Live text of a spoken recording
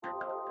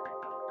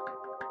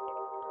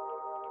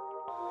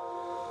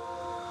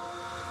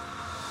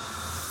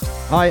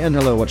Hi and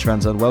hello, Watch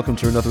fans, and welcome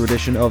to another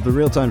edition of the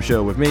Real Time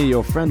Show with me,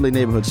 your friendly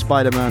neighborhood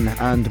Spider-Man,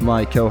 and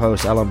my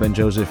co-host Alan Ben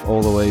Joseph,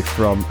 all the way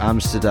from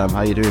Amsterdam.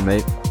 How you doing,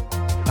 mate?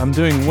 I'm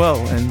doing well.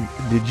 And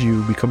did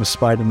you become a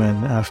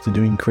Spider-Man after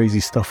doing crazy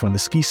stuff on the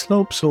ski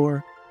slopes,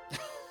 or?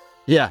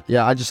 Yeah,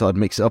 I just thought I'd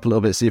mix it up a little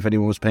bit, see if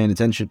anyone was paying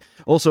attention.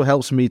 Also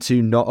helps me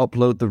to not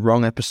upload the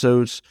wrong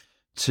episodes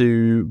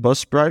to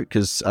Buzzsprout,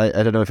 because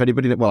I don't know if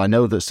anybody... Well, I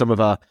know that some of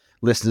our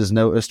listeners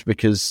noticed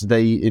because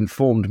they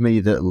informed me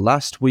that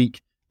last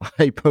week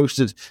I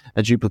posted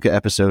a duplicate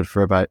episode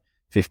for about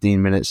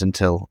 15 minutes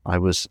until I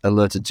was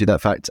alerted to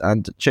that fact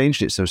and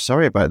changed it. So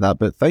sorry about that,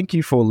 but thank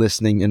you for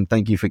listening and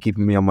thank you for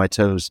keeping me on my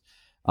toes.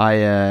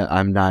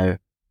 I'm now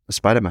a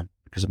Spider-Man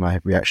because of my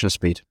reaction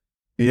speed.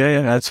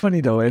 Yeah, that's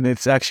funny though, and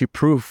it's actually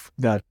proof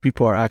that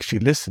people are actually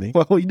listening.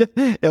 Well,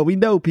 we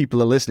know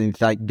people are listening,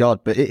 thank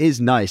God, but it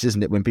is nice,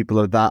 isn't it, when people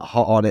are that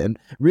hot on it and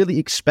really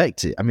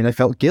expect it. I mean, I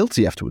felt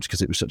guilty afterwards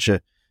because it was such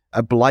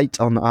a blight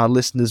on our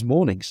listeners'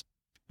 mornings.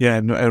 Yeah,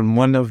 and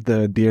one of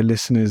the dear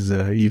listeners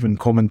even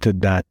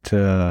commented that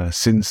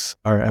since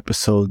our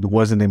episode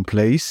wasn't in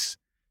place,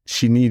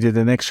 she needed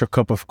an extra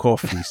cup of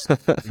coffee. So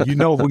you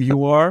know who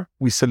you are.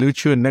 We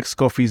salute you, and next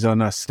coffee's on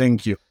us.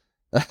 Thank you.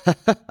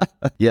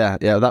 yeah,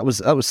 that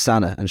was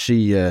Sana, and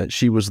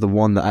she was the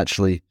one that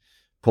actually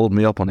pulled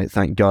me up on it.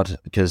 Thank God,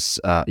 because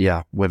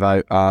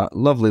without our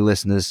lovely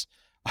listeners,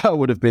 I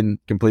would have been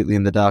completely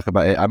in the dark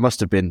about it. I must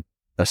have been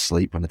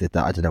asleep when I did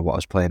that. I don't know what I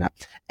was playing at.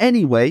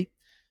 Anyway.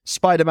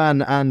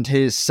 Spider-Man and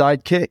his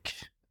sidekick.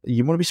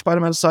 You want to be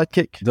Spider-Man's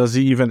sidekick? Does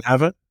he even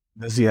have it?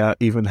 Does he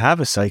even have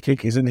a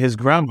sidekick? Isn't his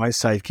grandma his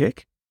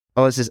sidekick?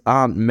 Oh, this is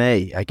Aunt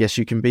May. I guess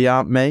you can be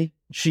Aunt May.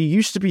 She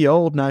used to be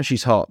old, now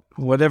she's hot.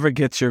 Whatever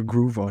gets your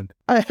groove on.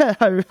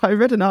 I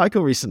read an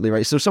article recently,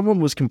 right? So someone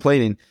was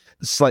complaining,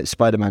 slight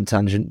Spider-Man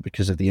tangent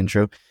because of the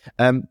intro.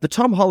 The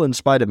Tom Holland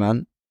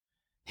Spider-Man,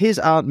 his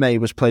Aunt May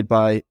was played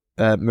by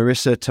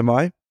Marissa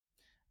Tomei.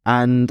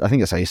 And I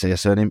think that's how you say her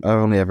surname. I've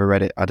only ever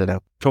read it. I don't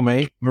know.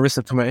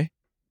 Marissa Tomei.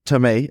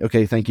 Tomei.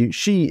 Okay, thank you.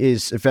 She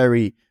is a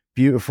very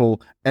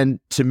beautiful and,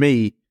 to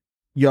me,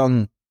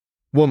 young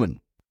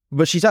woman.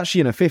 But she's actually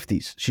in her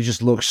 50s. She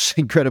just looks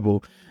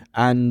incredible.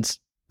 And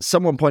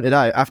someone pointed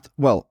out,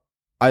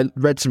 I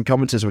read some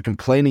commenters were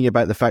complaining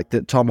about the fact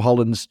that Tom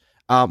Holland's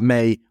Aunt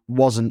May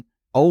wasn't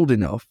old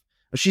enough.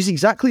 She's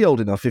exactly old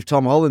enough. If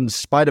Tom Holland's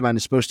Spider-Man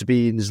is supposed to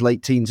be in his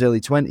late teens,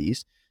 early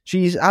 20s,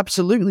 she's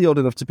absolutely old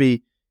enough to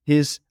be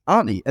his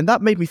auntie. And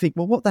that made me think,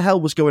 well, what the hell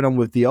was going on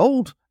with the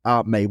old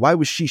Aunt May? Why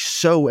was she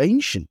so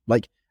ancient?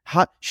 Like,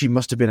 she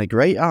must have been a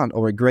great aunt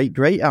or a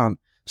great aunt.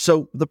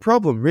 So the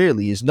problem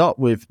really is not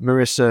with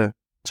Marissa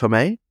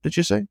Tomei, did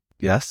you say?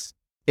 Yes.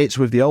 It's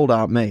with the old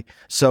Aunt May.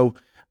 So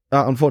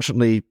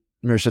unfortunately,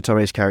 Marissa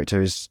Tomei's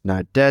character is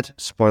now dead.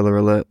 Spoiler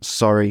alert,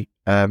 sorry.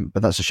 But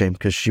that's a shame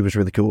because she was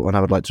really cool and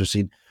I would like to have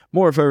seen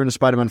more of her in the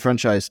Spider-Man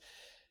franchise.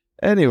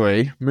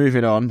 Anyway,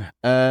 moving on.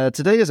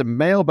 Today is a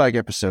mailbag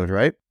episode,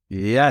 right?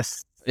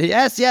 Yes.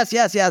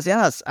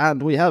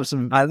 And we have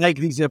some... I like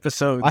these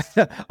episodes.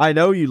 I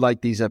know you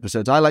like these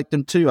episodes. I like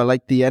them too. I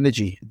like the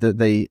energy that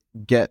they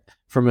get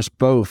from us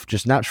both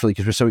just naturally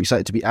because we're so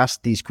excited to be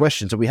asked these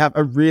questions. And we have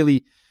a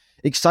really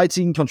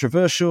exciting,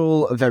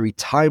 controversial, a very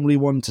timely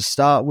one to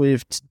start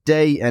with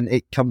today. And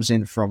it comes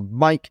in from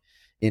Mike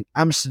in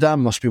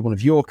Amsterdam. Must be one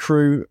of your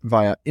crew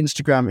via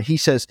Instagram. He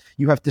says,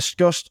 you have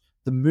discussed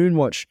the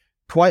Moonwatch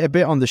quite a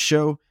bit on the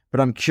show,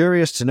 but I'm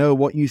curious to know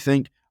what you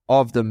think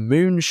of the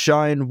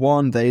Moonshine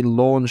one they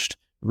launched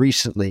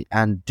recently,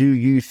 and do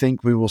you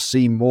think we will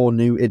see more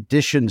new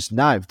editions?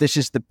 Now, this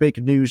is the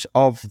big news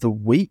of the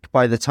week.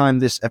 By the time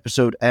this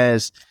episode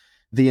airs,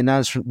 the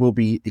announcement will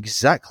be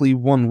exactly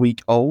 1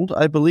 week old,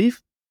 I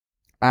believe,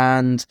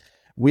 and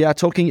we are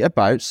talking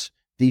about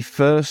the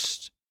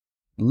first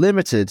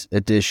limited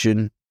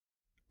edition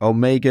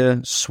Omega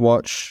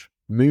Swatch,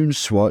 Moon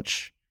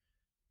Swatch,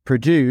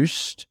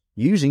 produced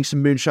using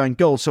some Moonshine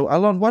Gold. So,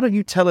 Alon, why don't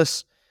you tell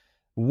us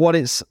what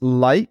it's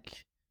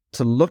like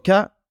to look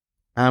at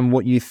and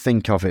what you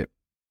think of it?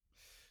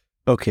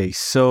 Okay,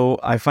 so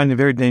I find it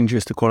very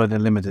dangerous to call it a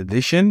limited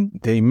edition.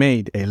 They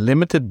made a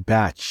limited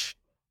batch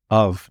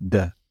of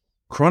the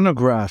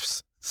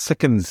Chronograph's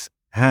seconds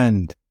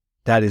hand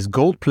that is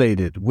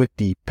gold-plated with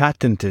the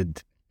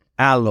patented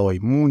alloy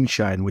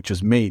Moonshine, which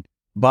was made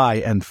by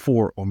and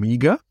for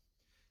Omega.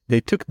 They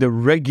took the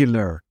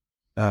regular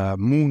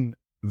Moon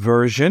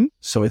version,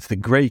 so it's the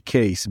gray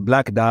case,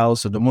 black dial,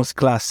 so the most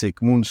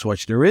classic Moon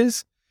Swatch there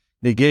is.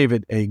 They gave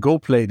it a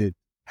gold-plated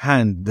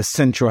hand, the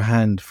central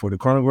hand for the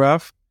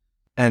chronograph,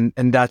 and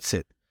that's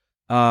it.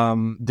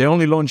 They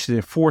only launched it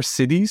in 4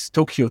 cities,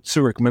 Tokyo,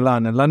 Zurich,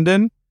 Milan, and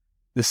London.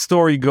 The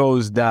story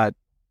goes that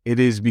it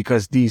is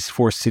because these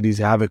 4 cities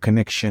have a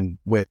connection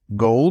with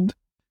gold.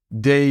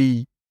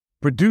 They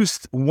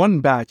produced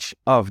 1 batch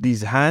of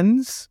these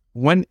hands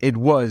when it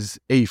was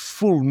a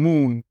full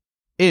moon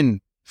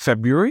in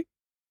February.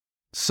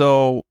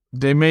 So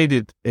they made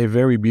it a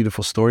very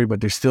beautiful story, but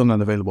they're still not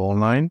available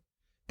online.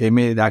 They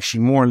made it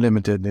actually more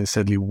limited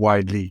instead of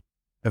widely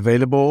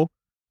available.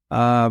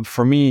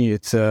 For me,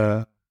 it's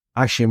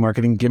actually a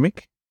marketing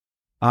gimmick.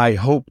 I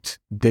hoped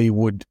they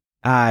would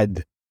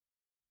add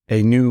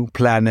a new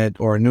planet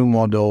or a new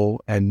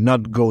model and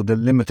not go the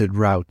limited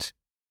route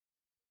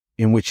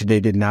in which they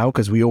did now,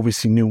 because we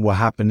obviously knew what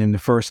happened in the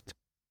first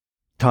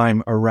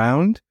time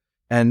around.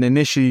 And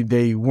initially,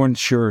 they weren't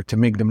sure to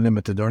make them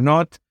limited or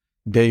not.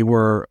 They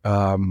were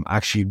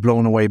actually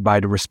blown away by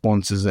the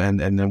responses and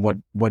then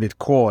what it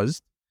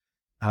caused.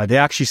 They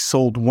actually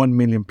sold 1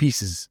 million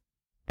pieces,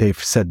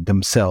 they've said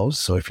themselves.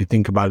 So if you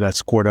think about it,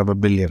 that's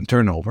 $250 million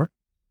turnover,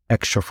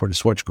 extra for the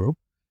Swatch Group.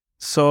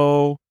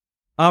 So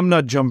I'm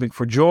not jumping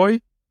for joy.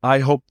 I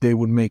hope they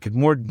would make it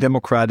more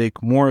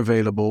democratic, more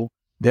available.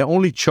 They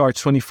only charge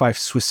 25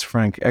 Swiss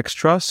franc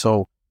extra,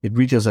 so it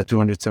retails at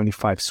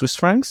 275 Swiss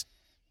francs.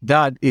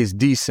 That is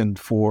decent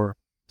for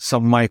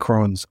some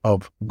microns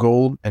of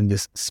gold, and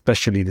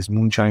especially this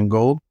moonshine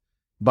gold.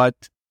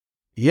 But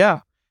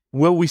yeah,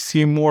 will we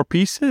see more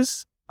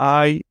pieces?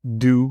 I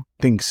do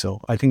think so.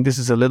 I think this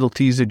is a little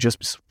teaser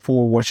just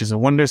for Watches and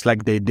Wonders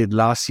like they did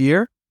last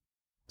year.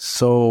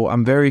 So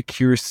I'm very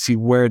curious to see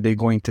where they're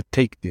going to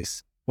take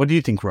this. What do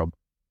you think, Rob?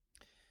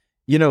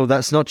 You know,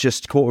 that's not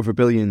just $250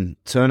 million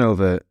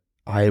turnover.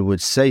 I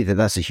would say that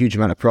that's a huge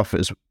amount of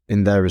profit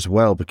in there as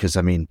well, because,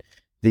 I mean,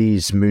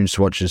 these moon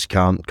swatches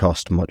can't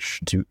cost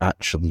much to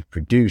actually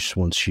produce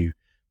once you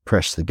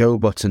press the go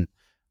button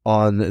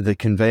on the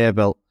conveyor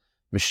belt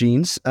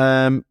machines.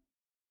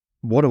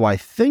 What do I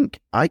think?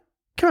 I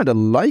kind of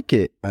like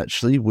it,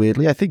 actually,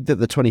 weirdly. I think that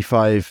the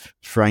 25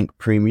 franc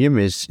premium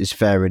is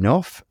fair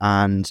enough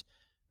and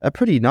a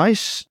pretty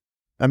nice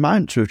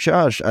amount to have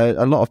charged.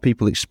 A lot of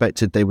people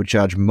expected they would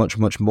charge much,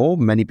 much more.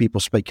 Many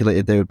people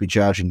speculated they would be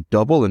charging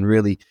double and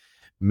really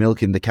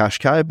milking the cash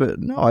cow. But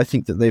no, I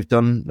think that they've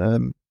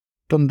done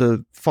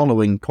the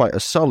following quite a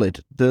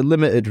solid. The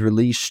limited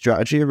release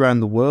strategy around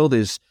the world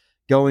is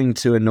going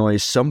to annoy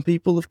some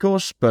people, of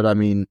course, but I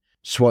mean,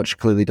 Swatch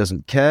clearly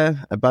doesn't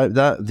care about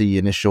that. The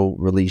initial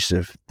release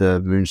of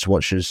the moon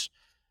swatches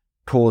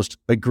caused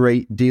a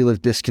great deal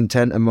of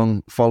discontent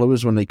among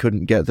followers when they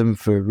couldn't get them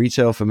for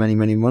retail for many,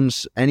 many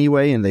months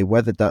anyway, and they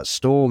weathered that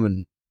storm.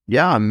 And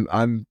yeah,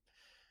 I'm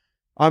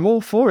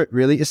all for it,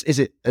 really. Is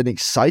it an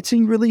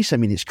exciting release? I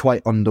mean, it's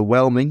quite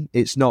underwhelming.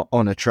 It's not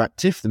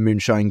unattractive. The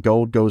Moonshine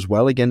Gold goes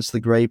well against the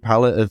grey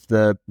palette of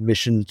the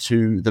Mission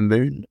to the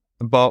Moon.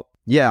 But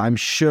yeah, I'm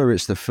sure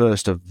it's the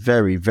first of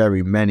very,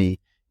 very many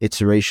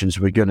iterations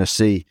we're going to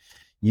see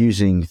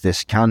using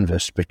this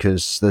canvas,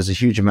 because there's a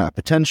huge amount of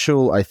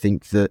potential. I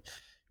think that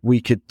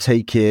we could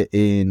take it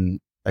in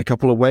a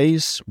couple of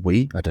ways.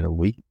 We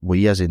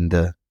as in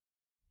the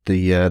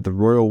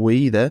royal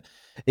we there.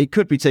 It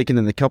could be taken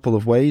in a couple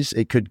of ways.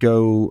 It could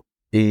go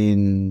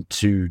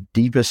into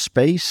deeper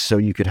space, so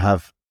you could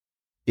have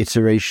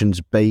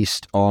iterations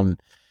based on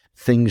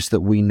things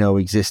that we know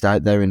exist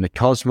out there in the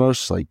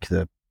cosmos, like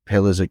the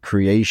pillars of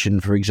creation,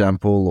 for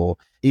example, or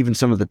even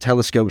some of the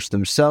telescopes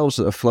themselves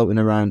that are floating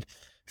around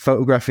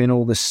photographing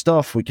all this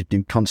stuff. We could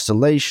do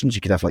constellations.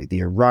 You could have like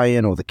the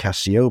Orion or the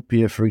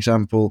Cassiopeia, for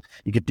example.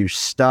 You could do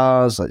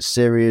stars like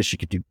Sirius. You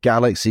could do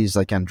galaxies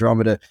like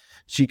Andromeda.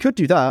 So you could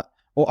do that.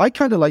 Or I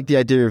kind of like the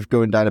idea of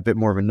going down a bit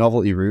more of a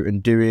novelty route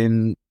and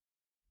doing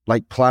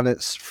like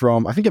planets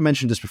from, I think I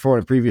mentioned this before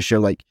in a previous show,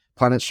 like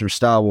planets from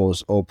Star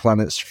Wars or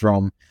planets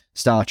from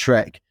Star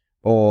Trek,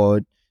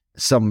 or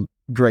some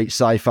great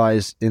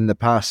sci-fis in the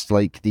past,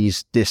 like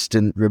these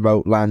distant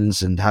remote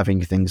lands, and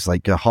having things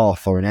like a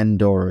Hoth or an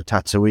Endor or a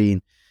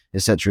Tatooine,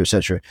 etc.,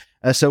 etc.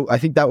 So I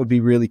think that would be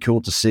really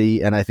cool to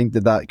see, and I think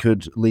that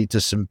could lead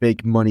to some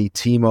big money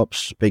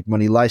team-ups, big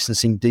money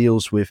licensing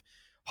deals with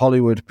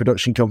Hollywood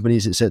production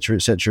companies, etc.,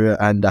 etc.,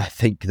 and I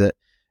think that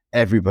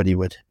everybody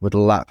would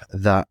lap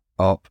that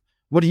up.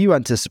 What do you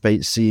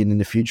anticipate seeing in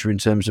the future in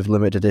terms of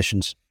limited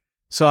editions?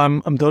 So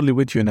I'm totally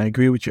with you, and I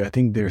agree with you. I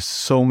think there's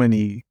so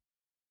many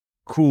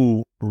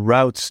cool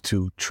routes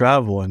to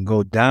travel and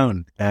go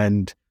down,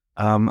 and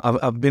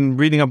I've been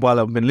reading up while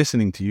I've been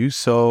listening to you.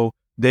 So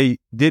they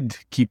did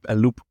keep a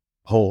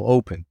loophole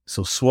open.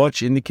 So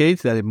Swatch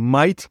indicates that it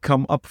might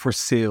come up for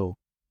sale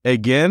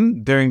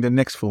again during the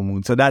next full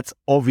moon. So that's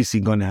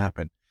obviously going to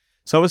happen.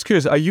 So I was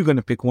curious, are you going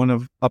to pick one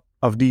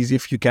of these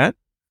if you can?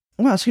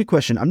 Well, that's a good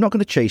question. I'm not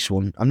going to chase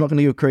one. I'm not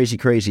going to go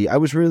crazy. I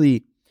was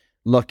really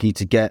lucky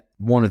to get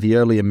one of the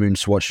earlier moon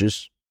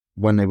swatches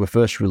when they were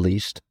first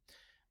released.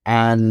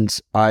 And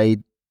I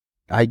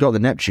got the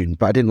Neptune,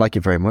 but I didn't like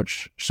it very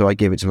much, so I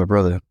gave it to my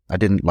brother. I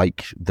didn't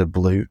like the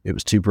blue. It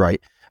was too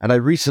bright. And I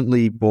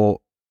recently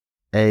bought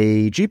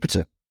a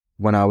Jupiter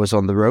when I was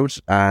on the road,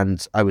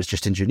 and I was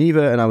just in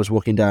Geneva, and I was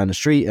walking down the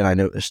street, and I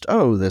noticed,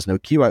 oh, there's no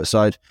queue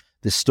outside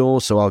this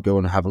store, so I'll go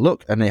and have a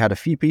look. And they had a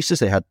few pieces.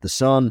 They had the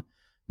Sun,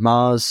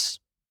 Mars,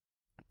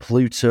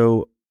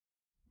 Pluto,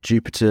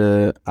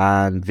 Jupiter,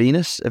 and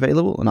Venus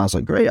available. And I was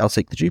like, great, I'll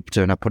take the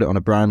Jupiter. And I put it on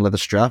a brown leather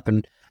strap,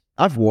 and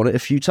I've worn it a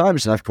few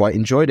times and I've quite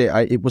enjoyed it.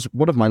 It was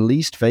one of my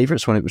least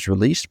favorites when it was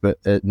released, but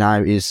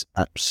now is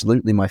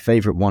absolutely my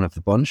favorite one of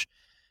the bunch.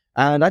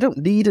 And I don't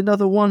need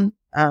another one.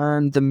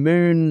 And the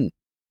Moon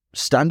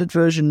standard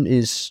version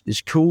is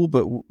cool,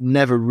 but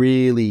never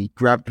really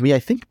grabbed me. I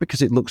think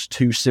because it looks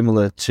too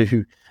similar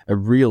to a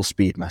real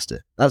Speedmaster.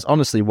 That's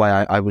honestly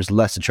why I was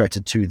less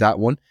attracted to that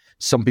one.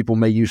 Some people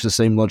may use the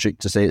same logic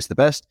to say it's the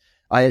best.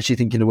 I actually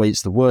think in a way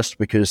it's the worst,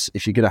 because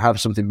if you're going to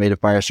have something made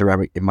of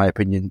bioceramic, in my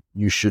opinion,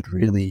 you should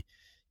really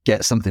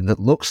get something that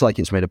looks like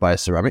it's made of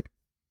bioceramic.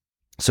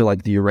 So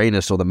like the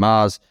Uranus or the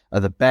Mars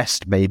are the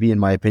best, maybe, in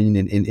my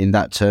opinion, in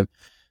that term.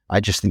 I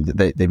just think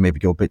that they maybe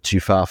go a bit too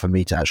far for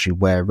me to actually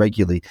wear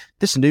regularly.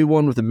 This new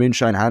one with the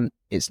moonshine hand,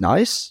 it's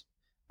nice.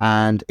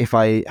 And if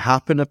I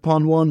happen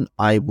upon one,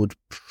 I would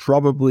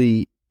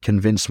probably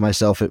convince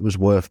myself it was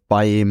worth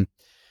buying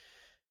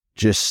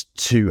just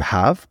to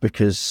have,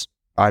 because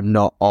I'm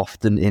not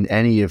often in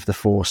any of the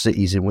 4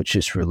 cities in which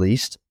it's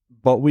released.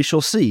 But we shall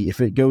see. If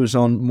it goes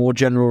on more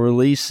general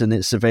release and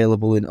it's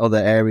available in other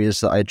areas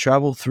that I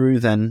travel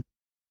through, then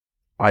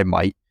I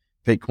might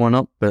pick one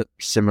up. But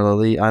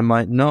similarly, I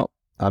might not.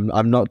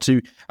 I'm not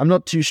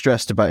too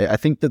stressed about it. I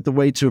think that the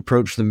way to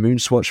approach the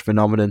Moonswatch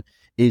phenomenon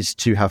is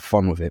to have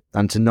fun with it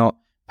and to not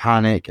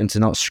panic and to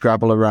not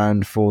scrabble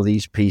around for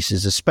these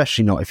pieces,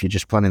 especially not if you're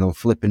just planning on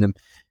flipping them.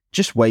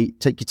 Just wait,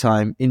 take your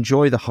time,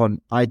 enjoy the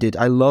hunt. I did.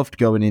 I loved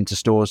going into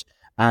stores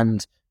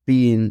and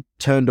being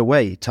turned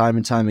away time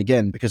and time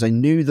again, because I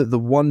knew that the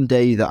one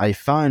day that I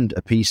found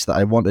a piece that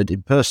I wanted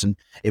in person,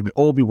 it would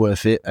all be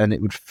worth it and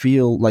it would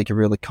feel like a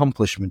real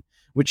accomplishment,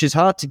 which is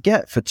hard to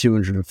get for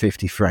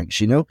 250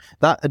 francs, you know?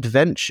 That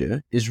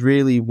adventure is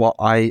really what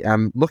I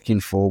am looking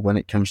for when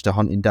it comes to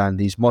hunting down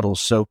these models.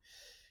 So,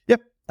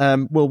 yep,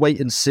 we'll wait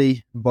and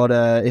see. But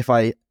if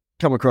I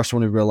come across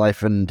one in real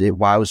life and it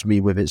wows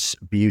me with its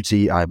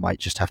beauty, I might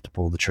just have to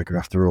pull the trigger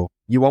after all.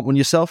 You want one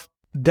yourself?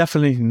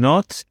 Definitely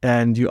not.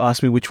 And you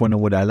asked me which one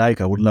would I like.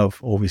 I would love,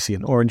 obviously,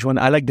 an orange one.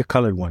 I like the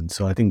colored one,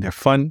 so I think they're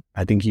fun.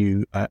 I think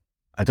I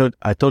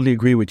totally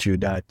agree with you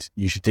that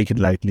you should take it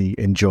lightly,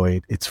 enjoy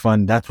it. It's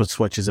fun. That's what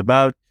Swatch is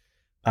about.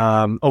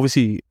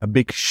 Obviously, a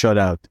big shout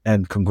out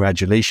and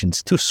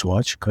congratulations to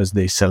Swatch, because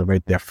they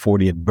celebrate their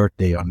 40th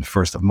birthday on the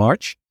 1st of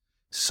March.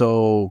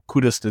 So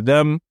kudos to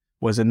them.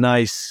 Was a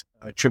nice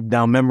trip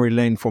down memory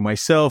lane for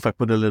myself. I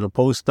put a little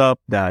post up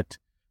that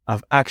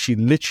I've actually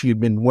literally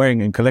been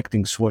wearing and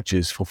collecting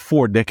Swatches for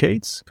 4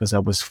 decades, because I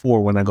was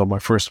 4 when I got my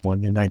first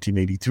one in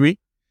 1983,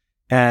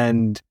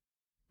 and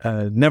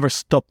never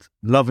stopped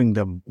loving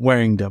them,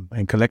 wearing them,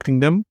 and collecting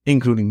them,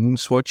 including moon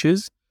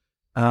swatches.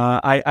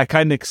 I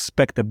kind of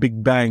expect a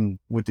big bang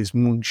with this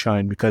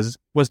moonshine, because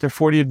it was their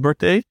 40th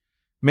birthday.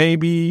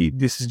 Maybe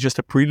this is just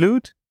a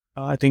prelude.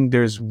 I think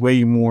there's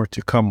way more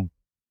to come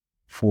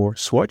for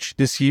Swatch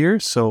this year.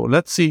 So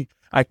let's see.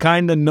 I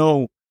kind of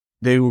know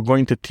they were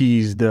going to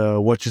tease the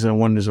Watches and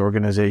Wonders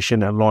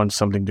organization and launch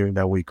something during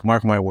that week.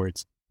 Mark my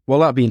words. Well,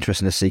 that'd be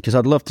interesting to see, because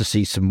I'd love to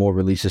see some more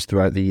releases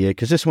throughout the year,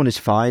 because this one is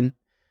fine.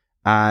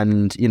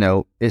 And, you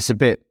know, it's a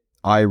bit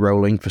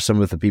eye-rolling for some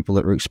of the people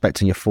that were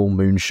expecting a full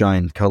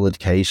moonshine coloured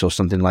case or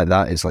something like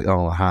that. It's like,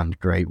 oh, a hand,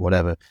 great,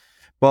 whatever.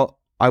 But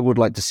I would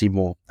like to see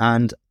more.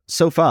 And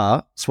so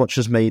far, Swatch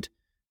has made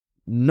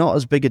not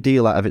as big a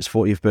deal out of its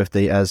 40th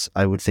birthday as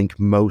I would think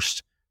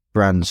most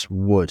brands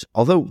would.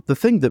 Although the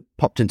thing that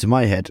popped into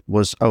my head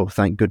was, oh,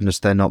 thank goodness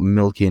they're not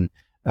milking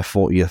a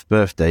 40th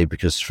birthday,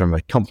 because from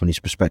a company's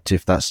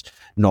perspective, that's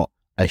not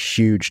a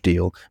huge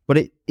deal. But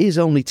it is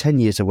only 10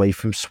 years away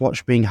from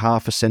Swatch being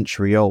half a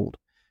century old.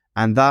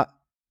 And that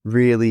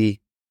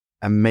really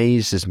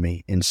amazes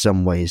me in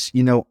some ways.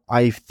 You know,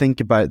 I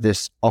think about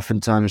this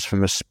oftentimes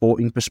from a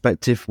sporting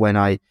perspective when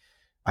I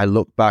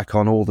look back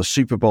on all the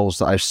Super Bowls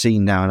that I've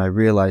seen now, and I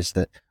realize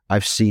that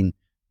I've seen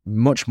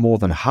much more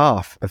than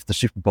half of the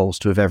Super Bowls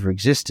to have ever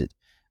existed.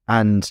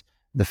 And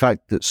the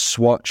fact that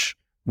Swatch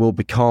will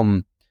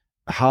become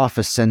half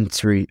a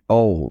century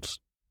old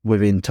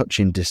within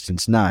touching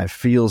distance now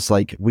feels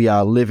like we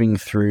are living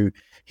through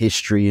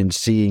history and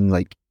seeing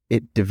like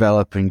it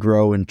develop and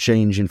grow and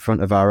change in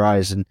front of our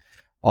eyes. And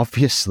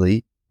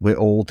obviously we're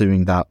all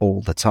doing that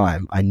all the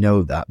time. I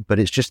know that, but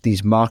it's just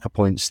these marker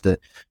points that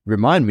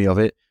remind me of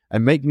it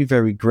and make me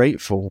very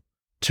grateful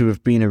to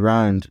have been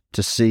around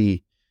to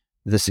see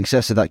the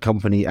success of that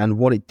company and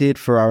what it did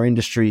for our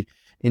industry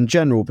in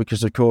general.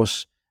 Because of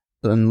course,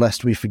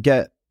 unless we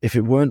forget, if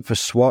it weren't for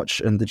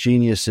Swatch and the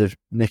genius of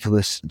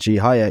Nicholas G.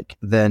 Hayek,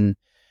 then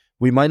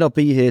we might not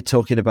be here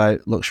talking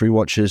about luxury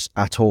watches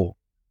at all.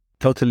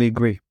 Totally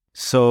agree.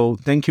 So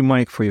thank you,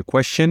 Mike, for your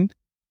question.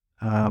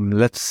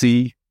 Let's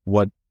see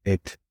what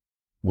it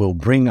will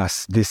bring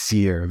us this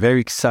year. Very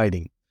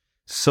exciting.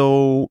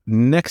 So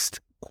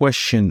next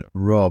question,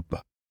 Rob,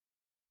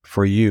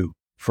 for you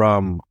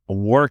from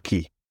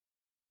Worky.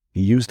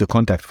 He used the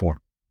contact form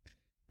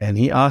and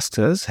he asked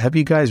us, have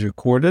you guys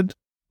recorded?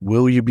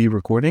 Will you be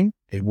recording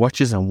a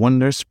Watches and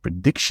Wonders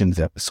predictions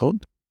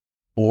episode?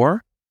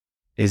 Or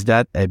is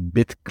that a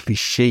bit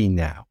cliche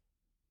now?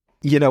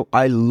 You know,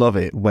 I love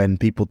it when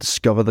people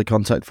discover the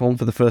contact form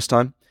for the first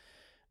time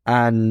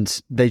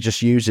and they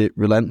just use it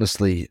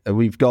relentlessly.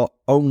 We've got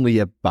only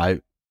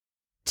about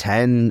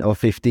 10 or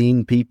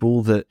 15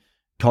 people that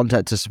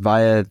contact us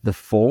via the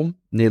form.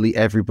 Nearly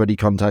everybody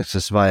contacts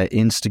us via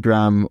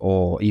Instagram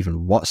or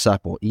even WhatsApp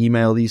or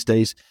email these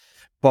days.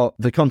 But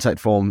the contact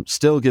form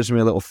still gives me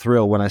a little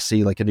thrill when I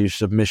see like a new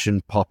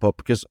submission pop up,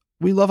 because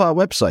we love our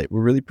website.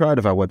 We're really proud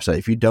of our website.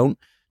 If you don't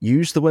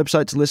use the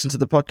website to listen to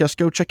the podcast,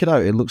 go check it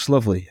out. It looks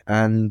lovely.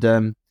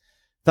 And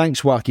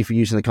thanks, Waki, for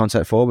using the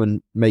contact form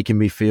and making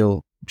me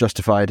feel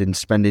justified in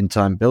spending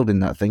time building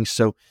that thing.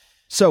 So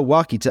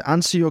Waki, to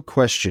answer your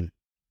question,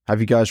 have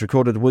you guys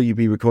recorded? Will you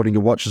be recording a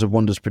Watches of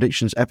Wonders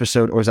predictions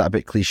episode, or is that a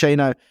bit cliche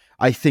now?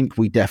 I think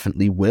we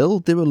definitely will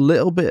do a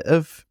little bit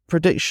of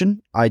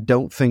prediction. I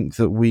don't think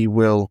that we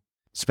will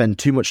spend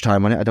too much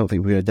time on it. I don't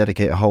think we're going to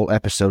dedicate a whole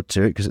episode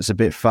to it because it's a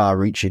bit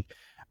far-reaching.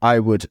 I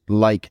would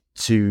like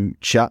to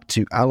chat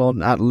to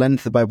Alon at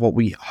length about what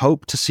we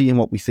hope to see and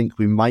what we think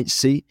we might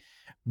see.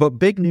 But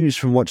big news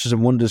from Watches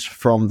and Wonders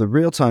from the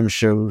real-time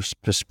show's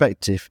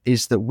perspective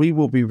is that we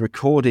will be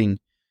recording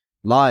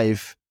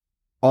live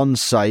on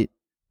site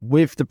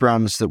with the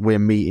brands that we're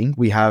meeting.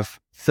 We have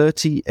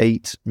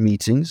 38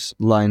 meetings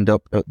lined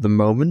up at the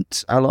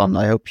moment. Alon,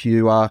 I hope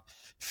you are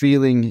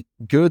feeling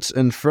good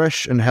and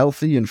fresh and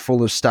healthy and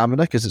full of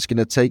stamina, because it's going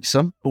to take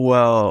some.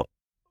 Well,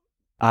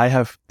 I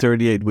have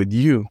 38 with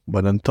you,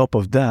 but on top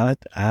of that,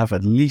 I have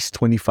at least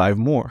 25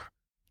 more.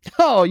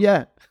 Oh,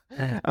 yeah.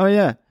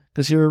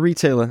 Because you're a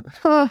retailer.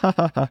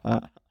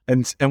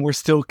 And we're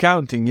still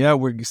counting. Yeah,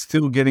 we're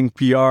still getting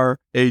PR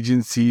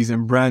agencies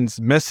and brands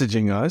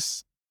messaging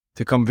us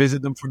to come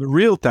visit them for the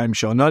real-time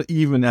show, not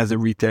even as a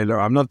retailer.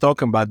 I'm not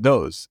talking about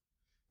those.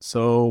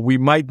 So we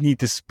might need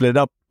to split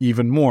up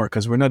even more,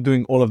 because we're not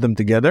doing all of them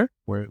together.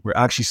 We're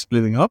actually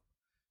splitting up.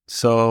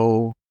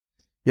 So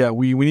yeah,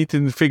 we need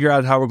to figure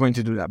out how we're going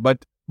to do that.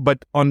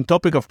 But on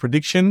topic of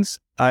predictions,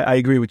 I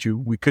agree with you.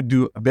 We could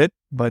do a bit,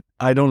 but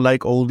I don't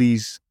like all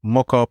these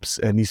mock-ups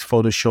and these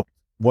Photoshop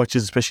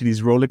watches, especially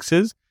these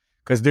Rolexes,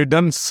 because they're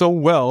done so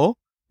well,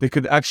 they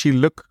could actually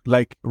look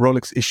like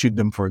Rolex issued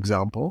them, for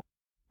example.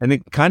 And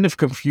it kind of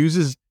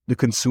confuses the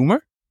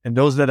consumer and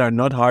those that are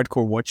not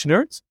hardcore watch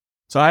nerds.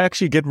 So I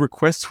actually get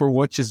requests for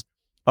watches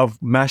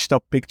of mashed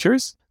up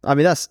pictures. I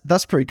mean,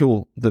 that's pretty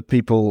cool that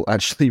people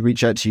actually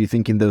reach out to you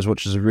thinking those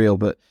watches are real,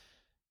 but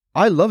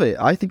I love it.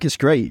 I think it's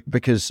great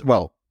because,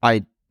 well,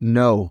 I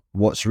know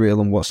what's real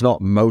and what's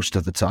not most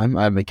of the time.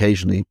 I'm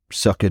occasionally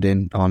suckered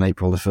in on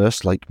April the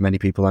 1st, like many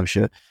people, I'm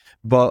sure.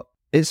 But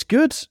it's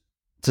good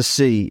to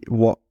see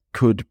what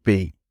could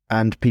be.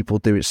 And people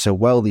do it so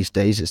well these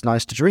days, it's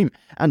nice to dream.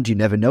 And you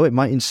never know, it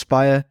might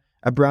inspire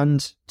a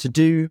brand to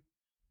do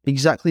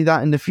exactly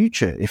that in the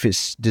future if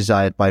it's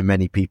desired by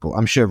many people.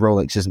 I'm sure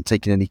Rolex isn't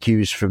taking any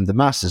cues from the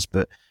masses,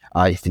 but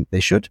I think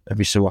they should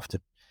every so often.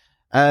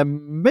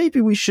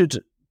 Maybe we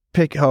should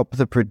pick up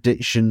the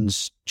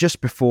predictions just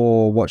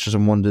before Watches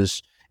and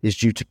Wonders is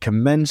due to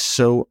commence.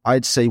 So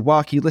I'd say,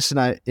 Waki, listen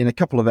out in a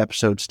couple of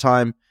episodes'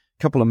 time,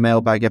 a couple of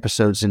mailbag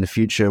episodes in the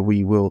future.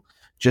 We will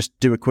just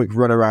do a quick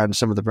run around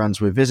some of the brands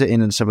we're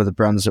visiting and some of the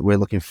brands that we're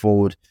looking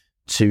forward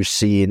to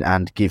seeing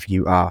and give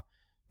you our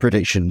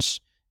predictions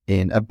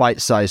in a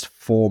bite-sized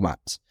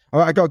format. All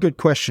right, I got a good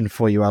question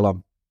for you,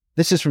 Alon.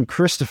 This is from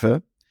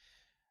Christopher,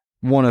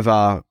 one of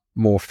our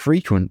more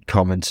frequent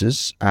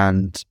commenters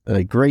and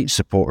a great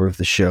supporter of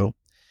the show.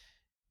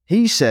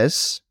 He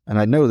says, and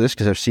I know this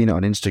because I've seen it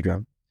on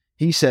Instagram,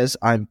 he says,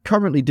 I'm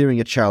currently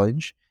doing a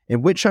challenge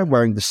in which I'm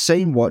wearing the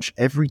same watch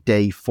every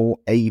day for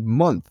a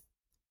month.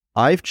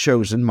 I've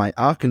chosen my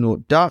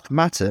Archanaut Dark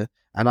Matter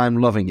and I'm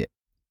loving it.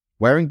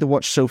 Wearing the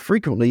watch so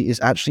frequently is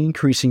actually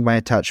increasing my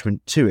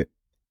attachment to it.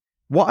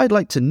 What I'd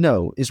like to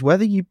know is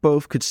whether you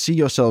both could see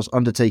yourselves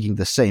undertaking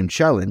the same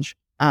challenge,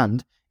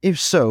 and, if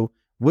so,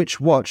 which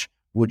watch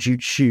would you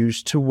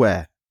choose to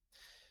wear?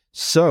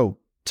 So,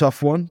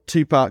 tough one,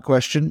 two-part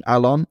question.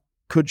 Alon,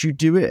 could you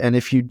do it? And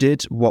if you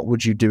did, what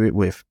would you do it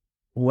with?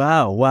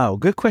 Wow.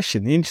 Good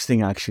question.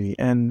 Interesting, actually.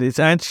 And it's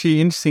actually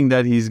interesting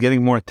that he's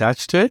getting more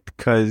attached to it,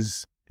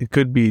 because it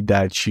could be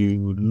that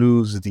you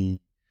lose the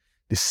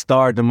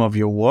stardom of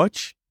your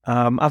watch.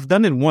 I've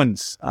done it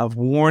once. I've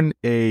worn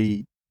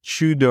a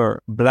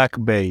Tudor Black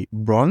Bay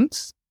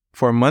bronze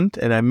for a month,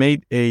 and I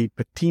made a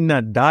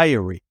patina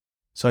diary.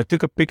 So I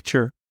took a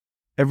picture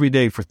every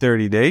day for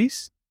 30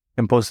 days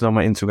and posted on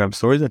my Instagram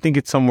stories. I think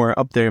it's somewhere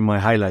up there in my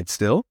highlights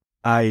still.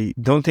 I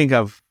don't think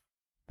I've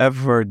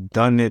ever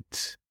done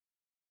it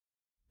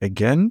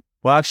again.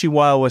 Well, actually,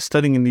 while I was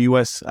studying in the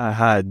US, I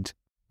had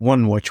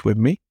one watch with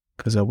me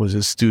because I was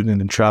a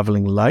student and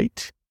traveling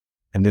light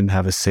and didn't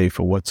have a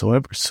safer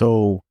whatsoever.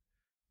 So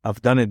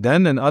I've done it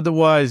then. And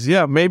otherwise,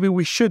 yeah, maybe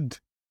we should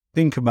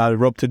think about it,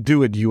 Rob, to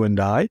do it, you and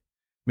I,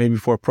 maybe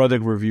for a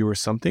product review or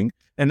something.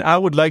 And I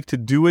would like to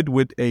do it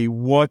with a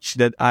watch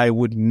that I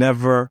would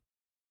never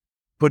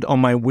put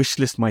on my wish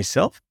list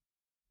myself,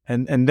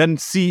 and then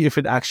see if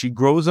it actually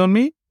grows on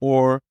me,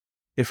 or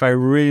if I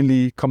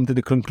really come to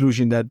the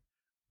conclusion that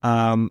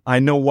I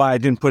know why I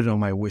didn't put it on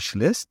my wish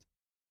list.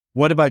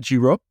 What about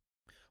you, Rob?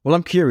 Well,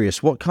 I'm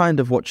curious, what kind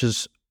of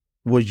watches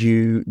would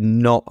you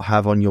not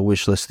have on your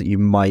wish list that you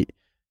might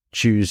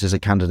choose as a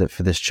candidate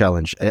for this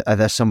challenge? Are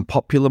there some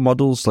popular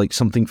models, like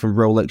something from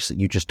Rolex that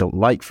you just don't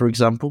like, for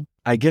example?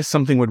 I guess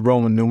something with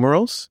Roman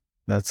numerals.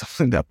 That's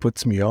something that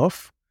puts me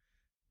off.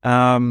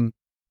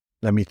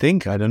 Let me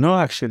think. I don't know,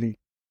 actually.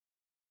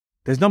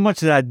 There's not much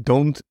that I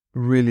don't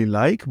really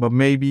like, but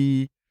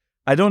maybe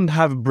I don't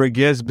have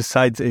Breguet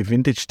besides a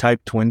vintage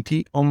Type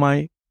 20 on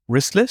my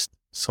wrist list.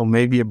 So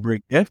maybe a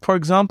Breguet, for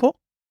example.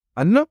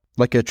 I don't know.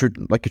 Like a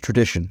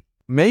tradition.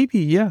 Maybe,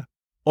 yeah.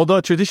 Although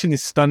a tradition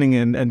is stunning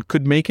and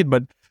could make it,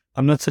 but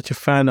I'm not such a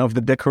fan of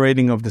the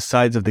decorating of the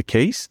sides of the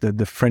case,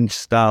 the French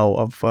style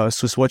of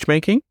Swiss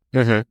watchmaking.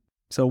 Mm-hmm.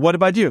 So what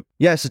about you?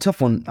 Yeah, it's a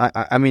tough one.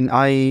 I mean,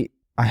 I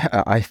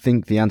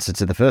think the answer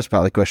to the first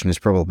part of the question is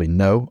probably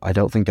no. I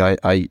don't think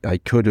I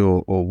could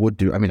or would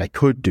do. I mean, I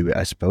could do it,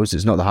 I suppose.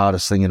 It's not the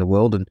hardest thing in the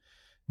world. And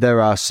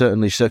there are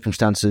certainly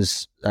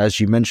circumstances, as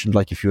you mentioned,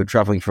 like if you were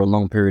traveling for a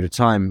long period of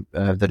time,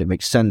 that it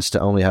makes sense to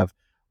only have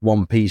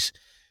one piece.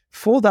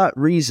 For that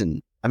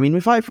reason, I mean,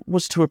 if I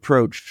was to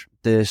approach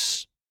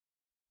this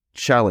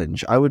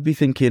challenge, I would be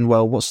thinking,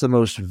 well, what's the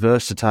most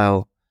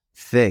versatile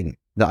thing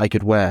that I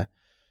could wear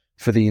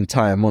for the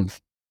entire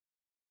month?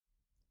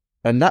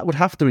 And that would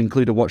have to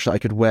include a watch that I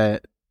could wear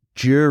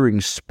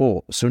during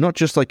sport. So not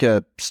just like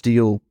a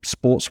steel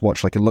sports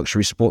watch, like a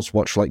luxury sports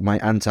watch like my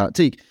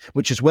Antarctique,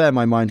 which is where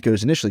my mind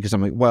goes initially, because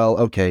I'm like, well,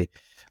 okay,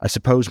 I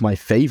suppose my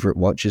favorite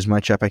watch is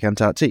my Czepek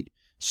Antarctique.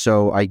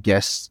 So I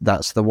guess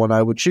that's the one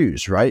I would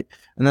choose, right?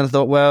 And then I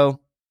thought, well,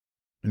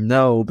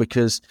 no,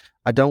 because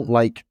I don't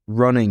like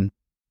running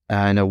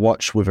in a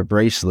watch with a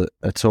bracelet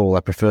at all. I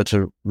prefer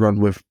to run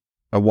with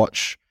a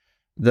watch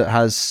that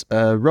has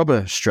a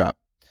rubber strap.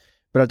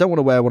 But I don't want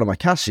to wear one of my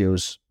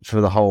Casios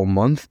for the whole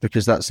month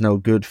because that's no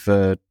good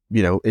for,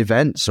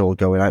 events or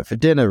going out for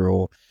dinner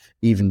or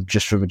even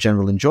just from a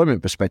general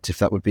enjoyment perspective.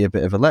 That would be a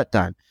bit of a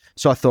letdown.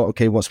 So I thought,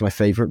 okay, what's my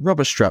favorite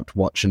rubber strapped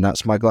watch? And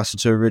that's my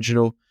Glacétor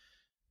Original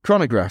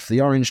chronograph,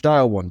 the orange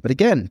dial one. But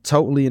again,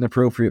 totally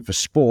inappropriate for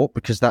sport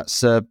because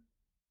that's a,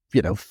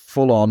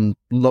 full-on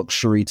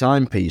luxury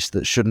timepiece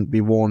that shouldn't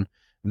be worn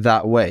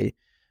that way.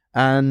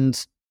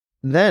 And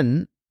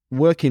then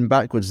working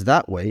backwards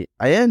that way,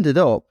 I ended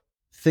up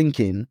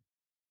thinking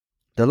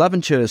the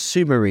L'Aventure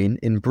Submarine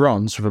in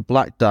bronze with a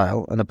black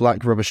dial and a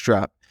black rubber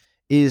strap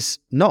is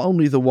not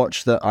only the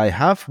watch that I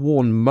have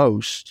worn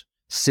most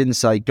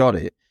since I got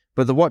it,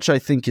 but the watch I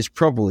think is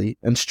probably,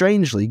 and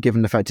strangely,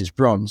 given the fact it's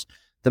bronze,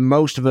 the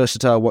most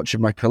versatile watch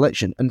in my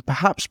collection. And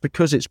perhaps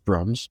because it's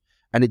bronze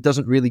and it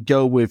doesn't really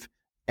go with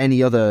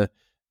any other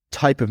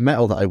type of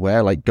metal that I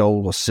wear, like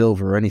gold or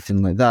silver or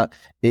anything like that,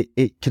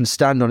 it can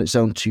stand on its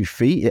own 2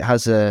 feet. It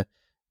has a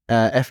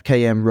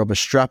FKM rubber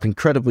strap,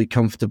 incredibly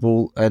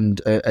comfortable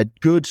and a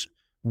good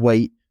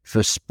weight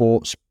for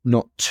sports,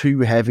 not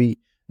too heavy,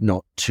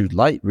 not too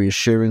light,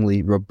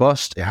 reassuringly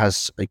robust. It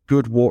has a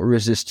good water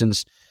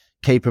resistance,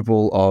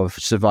 capable of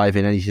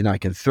surviving anything I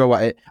can throw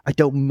at it. I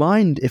don't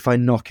mind if I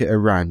knock it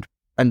around.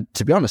 And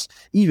to be honest,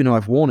 even though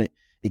I've worn it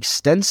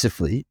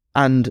extensively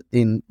and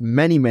in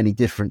many, many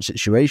different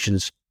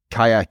situations,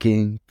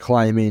 kayaking,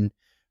 climbing,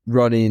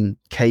 running,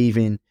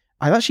 caving,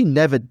 I've actually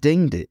never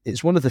dinged it.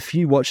 It's one of the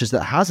few watches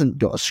that hasn't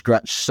got a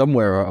scratch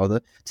somewhere or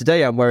other.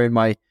 Today I'm wearing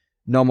my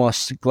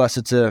Nomos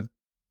Glacétor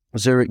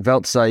Zurich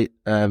Weltzeit,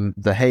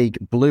 the Hague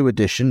Blue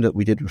Edition that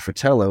we did with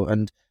Fratello.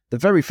 And the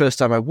very first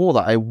time I wore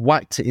that, I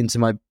whacked it into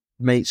my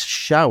mate's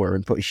shower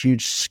and put a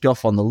huge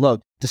scuff on the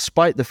lug.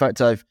 Despite the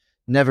fact I've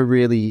never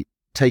really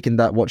taken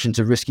that watch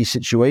into risky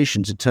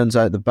situations, it turns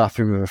out the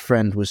bathroom of a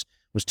friend was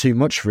too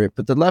much for it.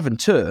 But the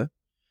L'Aventure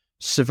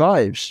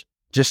survives.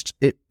 Just,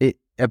 it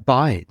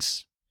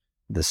abides.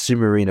 The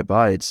Submarine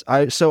abides.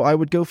 So I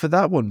would go for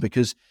that one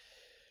because,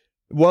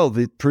 well,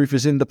 the proof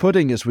is in the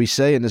pudding, as we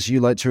say, and as you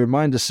like to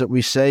remind us that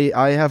we say,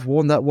 I have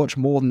worn that watch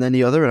more than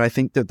any other, and I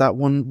think that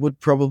one would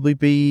probably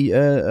be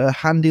a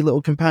handy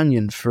little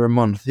companion for a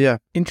month, yeah.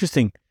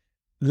 Interesting.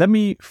 Let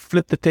me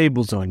flip the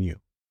tables on you.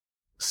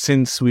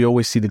 Since we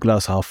always see the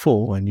glass half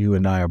full, and you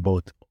and I are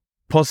both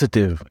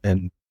positive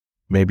and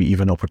maybe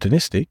even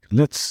opportunistic,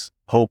 let's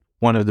hope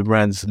one of the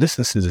brands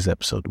listens to this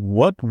episode.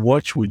 What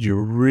watch would you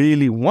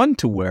really want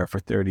to wear for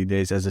 30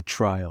 days as a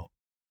trial?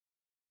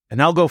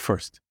 And I'll go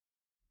first.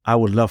 I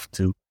would love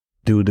to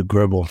do the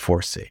Greux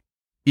Force,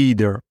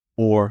 either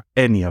or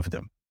any of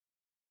them.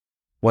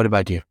 What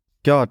about you?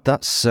 God,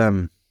 that's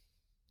a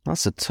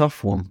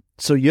tough one.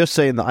 So you're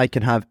saying that I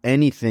can have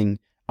anything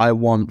I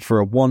want for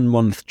a 1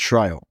 month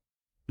trial?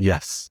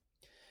 Yes.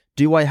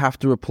 Do I have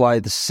to apply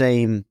the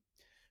same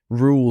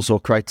rules or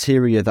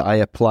criteria that I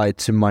applied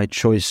to my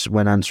choice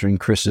when answering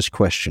Chris's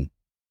question?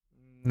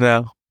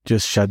 No,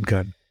 just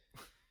shotgun.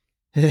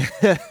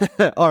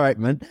 All right,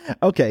 man.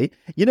 Okay.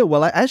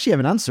 Well, I actually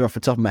have an answer off the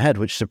top of my head,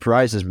 which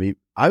surprises me.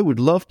 I would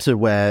love to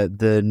wear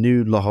the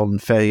new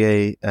Laurent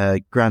Ferrier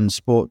Grand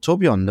Sport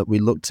Tourbillon that we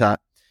looked at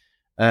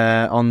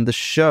on the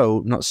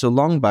show not so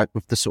long back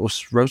with the sort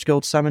of rose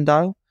gold salmon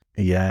dial.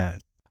 Yeah.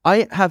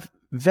 I have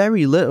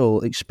very little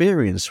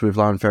experience with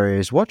Laurent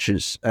Ferrier's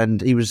watches, and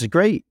he was a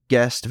great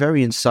guest,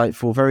 very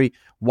insightful, very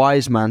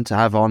wise man to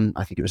have on.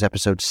 I think it was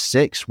episode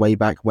 6, way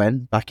back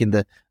in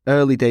the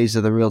early days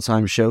of the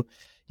Real-Time show.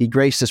 He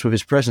graced us with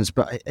his presence,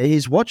 but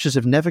his watches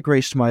have never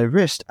graced my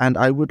wrist, and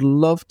I would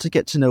love to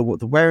get to know what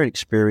the wearing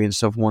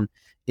experience of one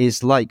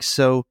is like.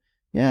 So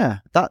Yeah,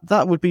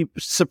 that would be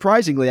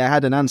surprisingly. I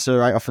had an answer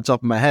right off the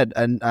top of my head,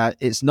 and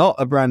it's not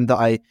a brand that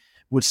I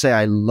would say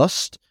I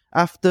lust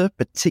after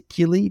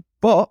particularly,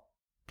 but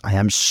I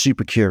am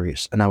super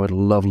curious, and I would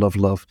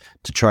love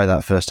to try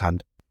that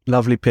firsthand.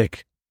 Lovely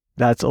pick.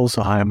 That's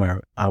also high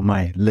on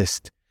my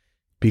list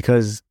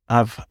because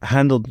I've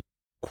handled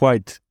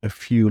quite a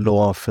few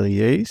Laurent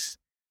Ferriers,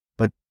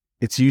 but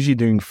it's usually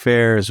during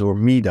fairs or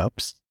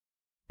meetups,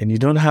 and you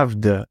don't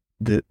have the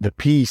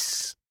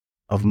peace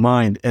of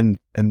mind and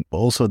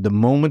also the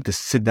moment to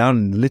sit down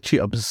and literally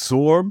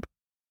absorb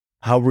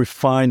how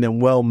refined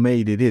and well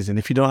made it is. And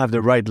if you don't have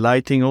the right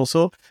lighting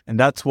also, and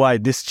that's why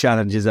this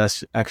challenge is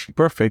actually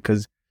perfect,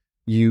 because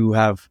you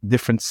have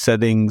different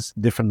settings,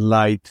 different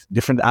light,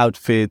 different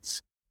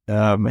outfits,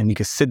 and you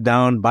can sit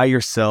down by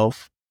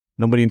yourself,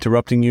 nobody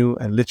interrupting you,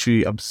 and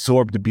literally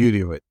absorb the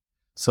beauty of it.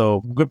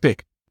 So good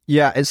pick.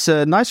 Yeah, it's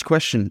a nice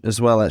question as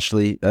well,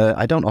 actually.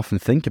 I don't often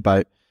think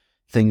about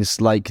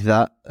things like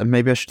that, and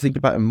maybe I should think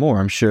about it more.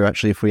 I'm sure,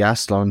 actually, if we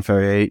asked Laurent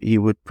Ferrier, he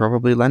would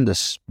probably lend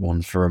us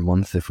one for a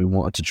month if we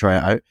wanted to try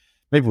it out.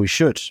 Maybe we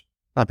should.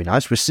 That'd be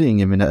nice. We're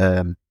seeing him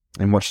in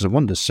Watches and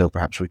Wonders, so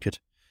perhaps we could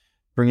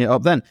bring it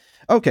up then.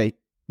 Okay,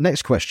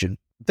 next question.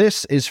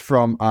 This is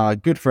from our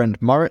good friend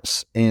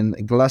Moritz in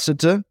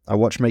Glasgow, a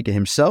watchmaker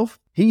himself.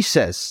 He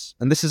says,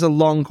 and this is a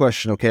long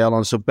question, okay,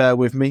 Alon, so bear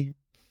with me.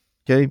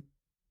 Okay,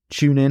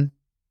 tune in,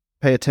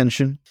 pay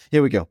attention.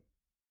 Here we go.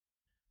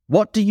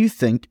 What do you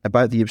think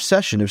about the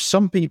obsession of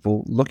some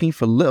people looking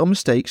for little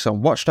mistakes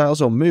on watch dials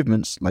or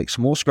movements, like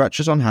small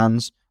scratches on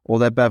hands or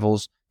their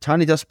bevels,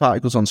 tiny dust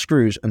particles on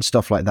screws, and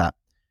stuff like that?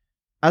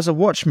 As a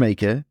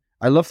watchmaker,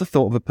 I love the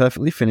thought of a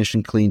perfectly finished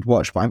and cleaned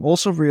watch, but I'm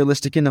also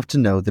realistic enough to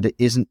know that it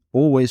isn't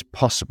always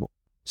possible.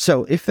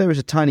 So if there is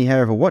a tiny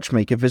hair of a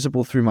watchmaker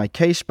visible through my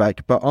case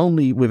back, but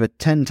only with a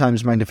 10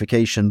 times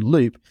magnification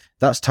loop,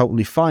 that's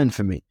totally fine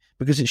for me,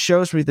 because it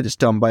shows me that it's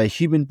done by a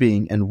human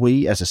being, and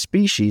we, as a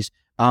species,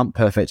 aren't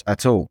perfect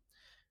at all.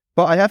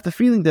 But I have the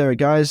feeling there are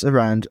guys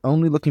around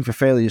only looking for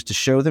failures to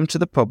show them to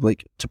the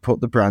public to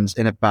put the brands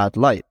in a bad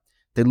light.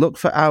 They look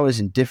for hours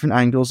in different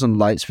angles and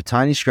lights for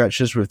tiny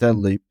scratches with their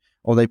loop,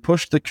 or they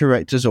push the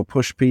correctors or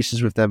push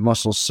pieces with their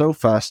muscles so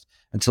fast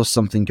until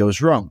something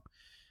goes wrong,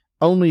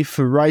 only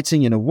for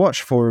writing in a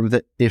watch forum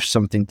that if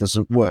something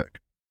doesn't work,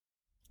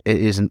 it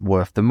isn't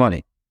worth the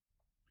money.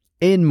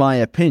 In my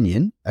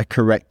opinion, a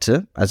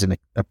corrector, as in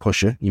a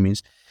pusher, he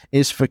means,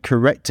 is for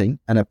correcting,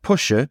 and a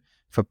pusher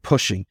for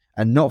pushing,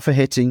 and not for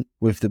hitting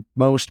with the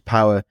most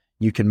power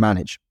you can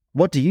manage.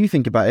 What do you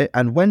think about it,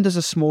 and when does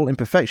a small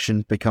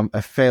imperfection become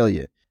a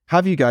failure?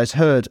 Have you guys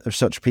heard of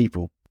such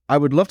people? I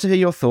would love to hear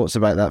your thoughts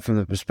about that from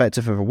the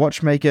perspective of a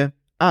watchmaker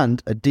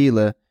and a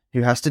dealer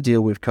who has to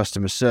deal with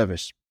customer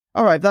service.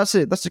 All right, that's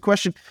it. That's the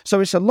question. So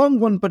it's a long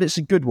one, but it's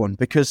a good one,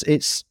 because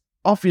it's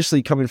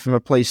obviously coming from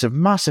a place of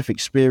massive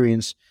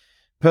experience,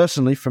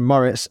 personally from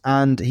Moritz,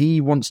 and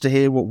he wants to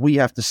hear what we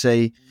have to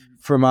say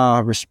from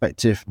our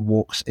respective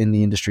walks in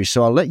the industry.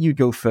 So I'll let you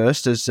go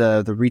first as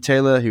the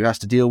retailer who has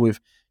to deal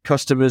with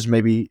customers.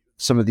 Maybe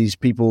some of these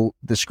people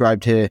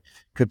described here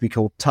could be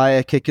called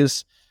tire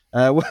kickers.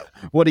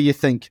 What do you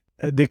think?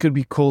 They could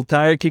be called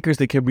tire kickers.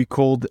 They could be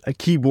called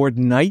keyboard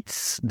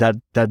knights that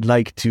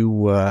like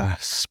to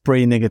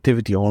spray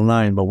negativity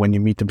online, but when you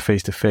meet them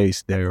face to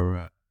face, they're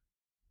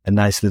a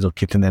nice little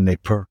kitten and they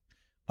purr.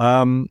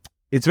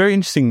 It's very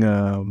interesting,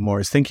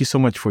 Morris. Thank you so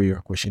much for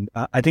your question.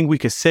 I think we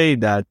could say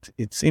that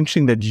it's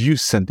interesting that you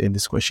sent in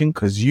this question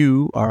because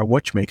you are a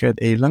watchmaker at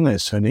A. Lange &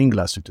 Söhne in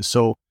Glasgow.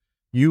 So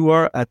you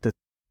are at the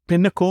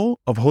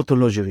pinnacle of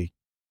horlogerie.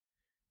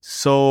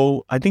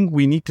 So I think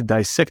we need to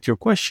dissect your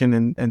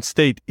question and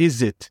state,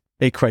 is it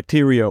a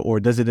criteria or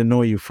does it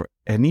annoy you for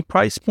any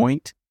price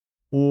point?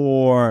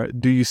 Or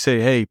do you say,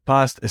 hey,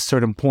 past a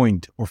certain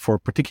point or for a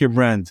particular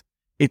brand,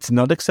 it's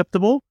not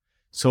acceptable?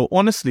 So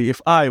honestly,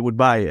 if I would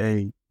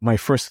buy my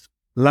first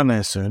Lange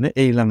 & Söhne,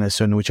 A. Lange &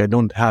 Söhne, which I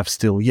don't have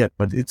still yet,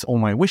 but it's on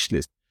my wish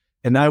list,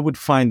 and I would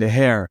find a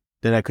hair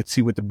that I could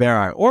see with the bare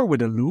eye or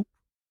with a loop,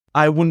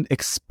 I wouldn't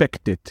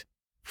expect it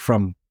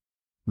from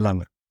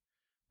Lange.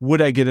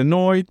 Would I get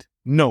annoyed?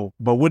 No.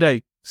 But would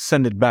I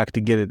send it back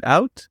to get it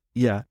out?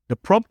 Yeah. The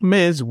problem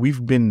is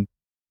we've been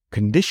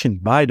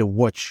conditioned by the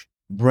watch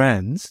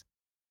brands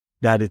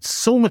that it's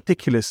so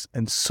meticulous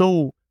and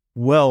so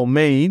well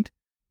made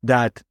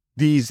that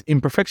these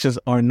imperfections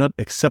are not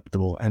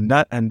acceptable. And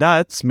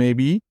that's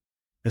maybe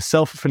a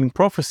self-fulfilling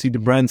prophecy the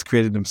brands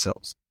created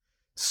themselves.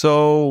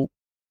 So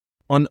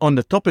on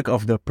the topic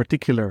of the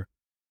particular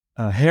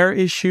hair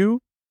issue,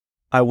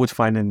 I would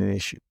find it an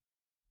issue.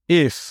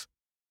 If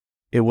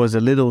it was a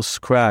little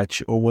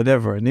scratch or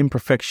whatever, an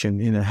imperfection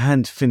in a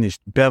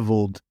hand-finished,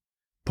 beveled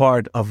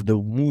part of the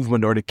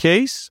movement or the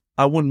case,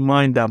 I wouldn't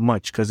mind that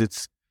much because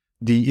it's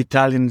the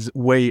Italian's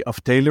way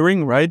of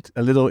tailoring, right?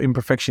 A little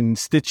imperfection in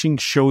stitching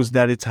shows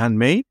that it's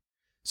handmade.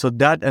 So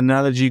that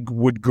analogy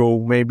would go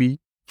maybe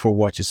for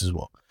watches as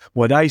well.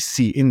 What I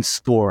see in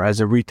store as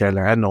a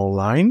retailer and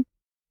online,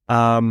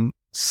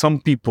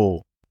 some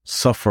people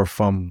suffer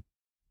from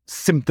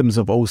symptoms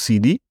of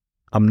OCD.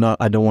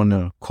 I don't want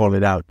to call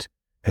it out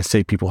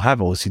say people have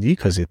OCD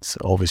because it's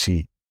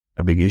obviously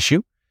a big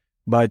issue,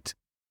 but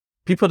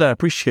people that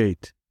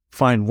appreciate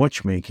fine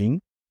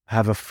watchmaking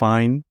have a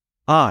fine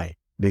eye.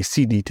 They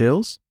see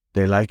details,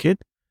 they like it.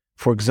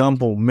 For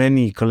example,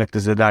 many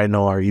collectors that I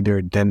know are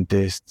either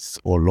dentists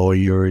or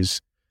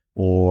lawyers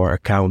or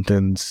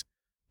accountants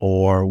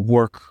or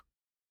work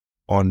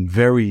on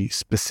very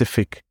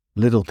specific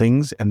little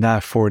things, and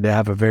therefore they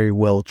have a very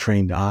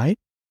well-trained eye.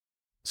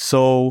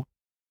 So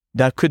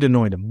that could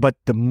annoy them. But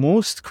the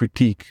most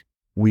critique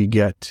we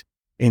get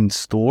in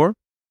store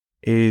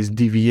is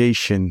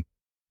deviation,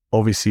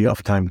 obviously,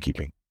 of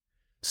timekeeping.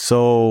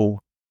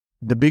 So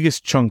the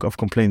biggest chunk of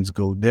complaints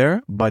go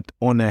there, but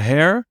on a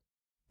hair,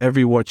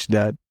 every watch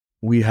that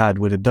we had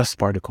with a dust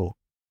particle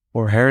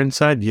or hair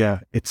inside,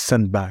 it's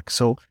sent back.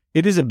 So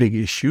it is a big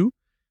issue.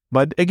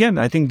 But again,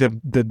 I think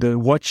the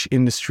watch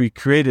industry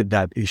created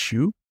that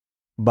issue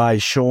by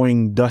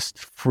showing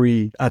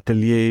dust-free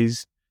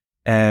ateliers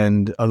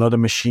and a lot of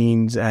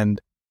machines.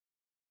 And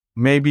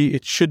maybe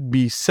it should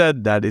be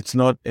said that it's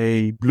not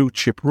a blue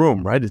chip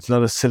room, right? It's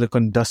not a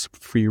silicon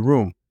dust-free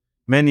room.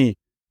 Many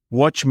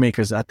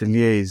watchmakers'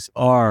 ateliers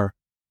are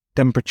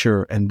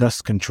temperature and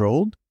dust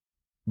controlled,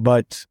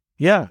 but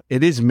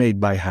it is made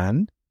by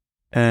hand.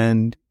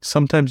 And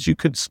sometimes you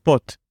could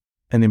spot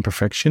an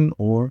imperfection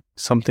or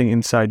something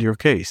inside your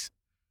case.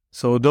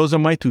 So those are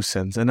my 2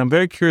 cents. And I'm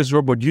very curious,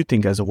 Rob, what you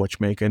think as a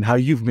watchmaker and how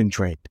you've been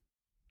trained.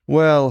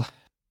 Well,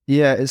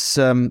 it's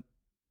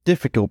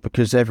difficult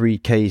because every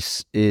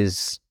case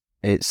is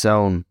its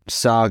own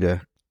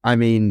saga. I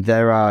mean,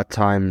 there are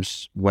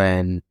times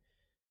when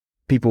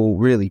people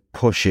really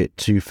push it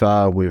too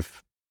far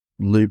with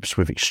loops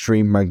with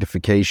extreme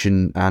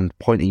magnification and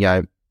pointing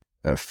out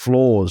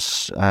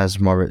flaws, as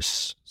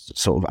Moritz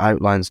sort of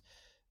outlines.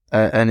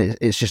 And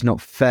it's just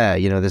not fair.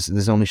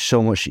 There's only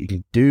so much you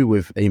can do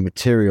with a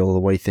material the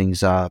way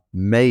things are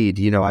made.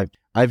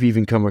 I've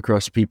even come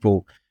across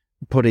people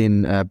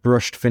putting a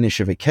brushed finish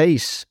of a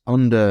case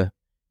under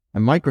a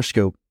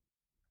microscope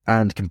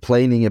and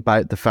complaining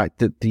about the fact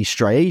that the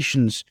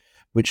striations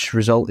which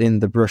result in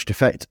the brushed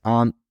effect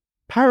aren't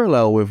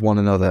parallel with one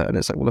another. And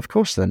it's like, well, of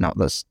course they're not.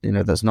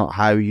 That's not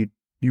how you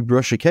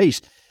brush a case.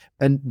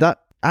 And that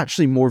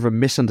actually more of a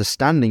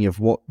misunderstanding of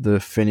what the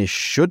finish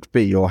should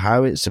be or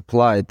how it's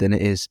applied than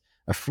it is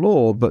a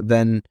flaw. But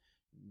then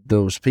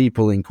those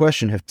people in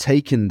question have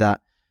taken that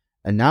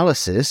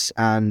analysis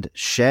and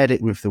shared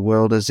it with the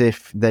world as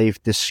if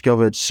they've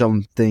discovered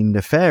something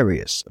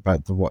nefarious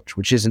about the watch,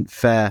 which isn't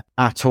fair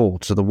at all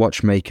to the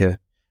watchmaker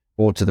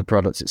or to the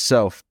product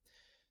itself.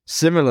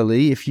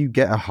 Similarly, if you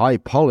get a high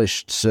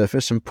polished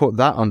surface and put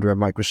that under a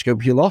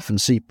microscope, you'll often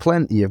see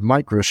plenty of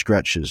micro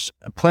scratches,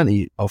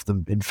 plenty of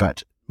them, in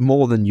fact,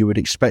 more than you would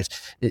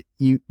expect.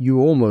 You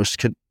almost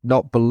could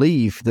not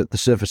believe that the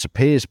surface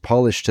appears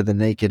polished to the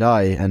naked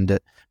eye and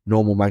at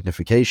normal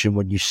magnification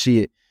when you see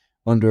it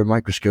under a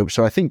microscope.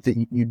 So I think that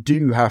you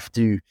do have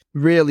to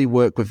really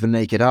work with the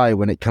naked eye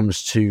when it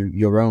comes to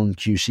your own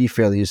QC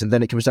failures, and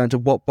then it comes down to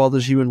what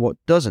bothers you and what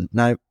doesn't.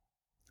 Now,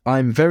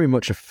 I'm very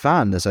much a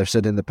fan, as I've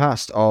said in the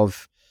past,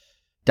 of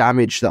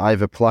damage that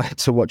I've applied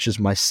to watches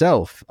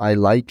myself. I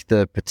like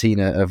the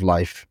patina of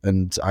life,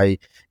 and I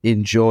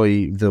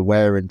enjoy the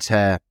wear and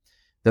tear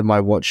that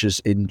my watches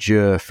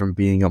endure from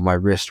being on my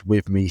wrist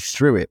with me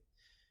through it.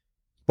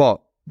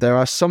 But there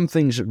are some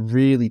things that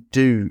really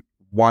do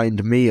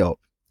wind me up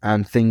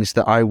and things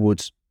that I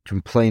would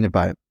complain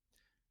about.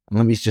 And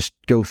let me just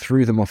go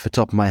through them off the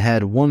top of my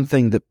head. One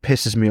thing that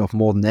pisses me off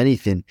more than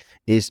anything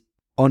is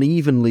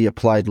unevenly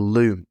applied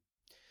lume.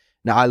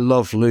 Now, I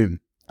love lume.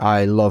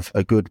 I love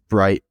a good,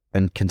 bright,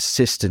 and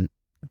consistent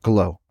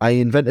glow. I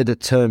invented a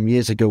term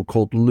years ago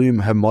called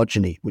lume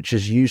homogeny, which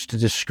is used to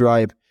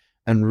describe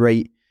and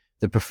rate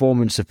the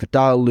performance of the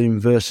dial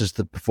lume versus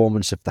the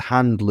performance of the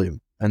hand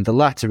lume. And the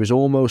latter is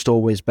almost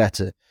always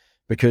better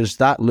because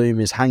that lume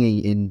is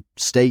hanging in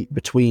state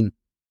between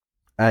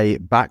a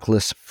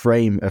backless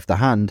frame of the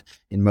hand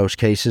in most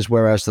cases,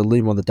 whereas the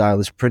lume on the dial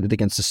is printed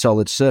against a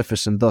solid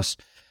surface and thus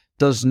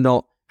does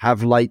not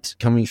have light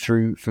coming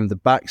through from the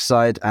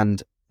backside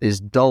and is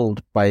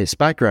dulled by its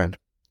background.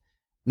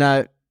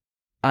 Now,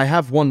 I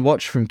have one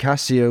watch from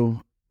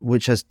Casio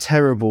which has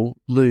terrible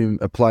lume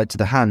applied to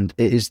the hand.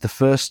 It is the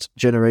first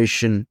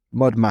generation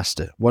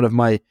Mudmaster, one of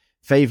my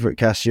favorite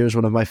Casios,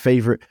 one of my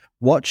favorite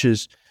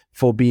watches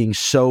for being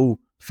so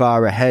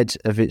far ahead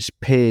of its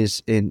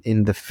peers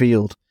in the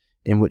field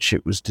in which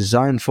it was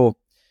designed for,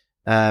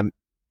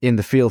 in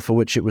the field for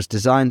which it was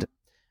designed.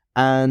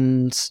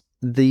 And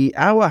the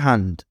hour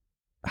hand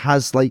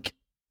has like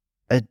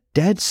a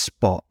dead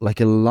spot,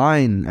 like a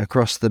line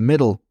across the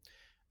middle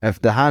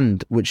of the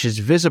hand, which is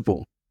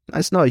visible.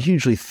 It's not a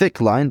hugely thick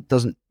line,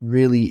 doesn't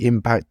really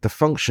impact the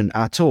function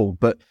at all,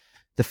 but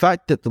the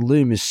fact that the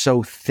lume is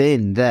so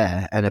thin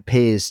there and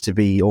appears to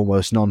be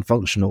almost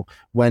non-functional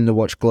when the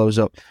watch glows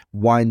up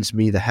winds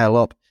me the hell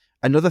up.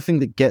 Another thing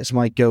that gets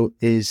my goat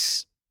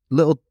is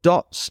little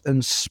dots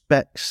and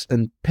specks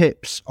and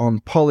pips on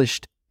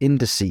polished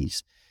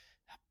indices.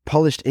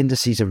 Polished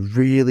indices are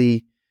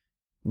really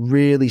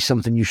really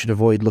something you should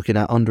avoid looking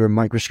at under a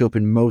microscope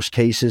in most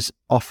cases.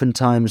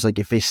 Oftentimes, like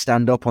if they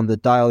stand up on the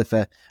dial, if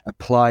they're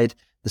applied,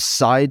 the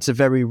sides are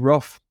very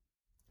rough.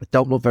 They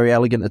don't look very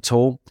elegant at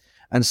all.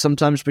 And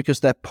sometimes because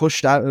they're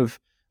pushed out of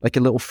like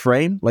a little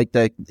frame, like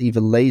they're either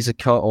laser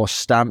cut or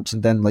stamped,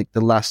 and then like the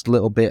last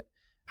little bit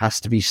has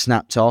to be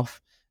snapped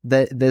off,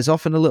 there's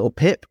often a little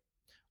pip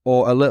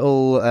or a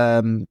little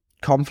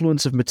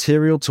confluence of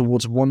material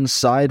towards one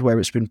side where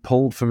it's been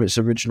pulled from its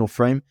original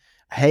frame.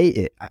 I hate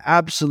it. I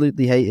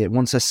absolutely hate it.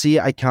 Once I see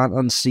it, I can't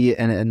unsee it,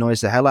 and it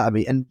annoys the hell out of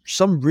me. And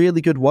some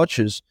really good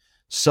watchers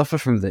suffer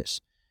from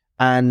this.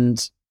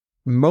 And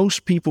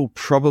most people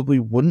probably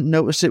wouldn't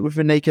notice it with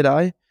the naked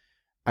eye,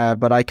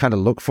 but I kind of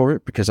look for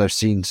it because I've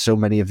seen so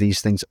many of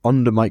these things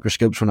under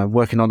microscopes when I'm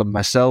working on them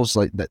myself.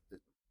 Like that,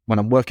 when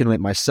I'm working on it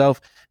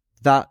myself,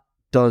 that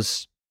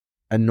does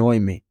annoy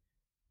me.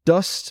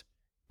 Dust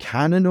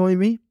can annoy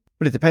me,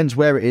 but it depends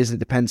where it is. It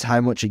depends how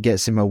much it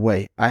gets in my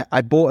way.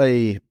 I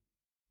bought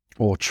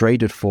or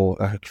traded for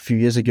a few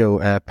years ago,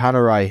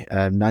 Panerai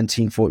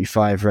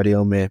 1945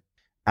 Radiomir,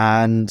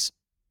 and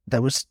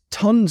there was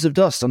tons of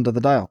dust under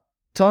the dial.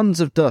 Tons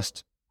of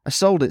dust. I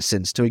sold it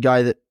since to a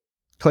guy that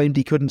claimed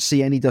he couldn't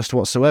see any dust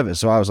whatsoever.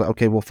 So I was like,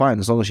 okay, well, fine.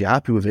 As long as you're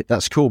happy with it,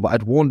 that's cool. But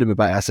I'd warned him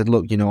about it. I said,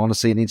 look,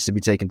 honestly, it needs to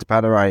be taken to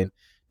Panerai and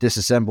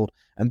disassembled.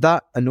 And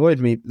that annoyed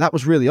me. That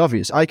was really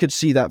obvious. I could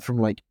see that from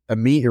like a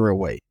meter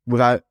away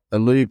without a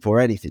loop or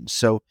anything.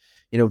 So,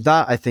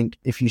 that I think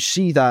if you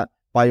see that,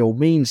 by all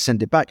means,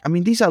 send it back. I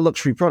mean, these are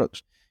luxury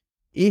products.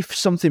 If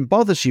something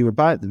bothers you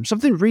about them,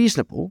 something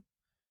reasonable,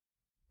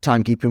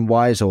 timekeeping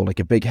wise, or like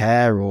a big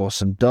hair or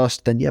some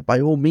dust, then yeah,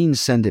 by all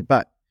means, send it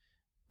back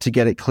to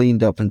get it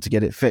cleaned up and to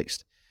get it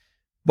fixed.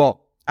 But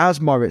as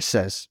Moritz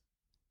says,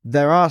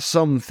 there are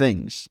some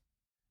things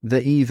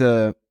that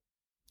either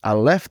are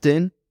left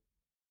in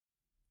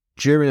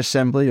during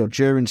assembly or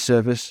during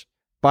service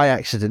by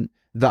accident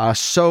that are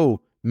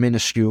so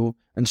minuscule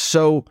and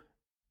so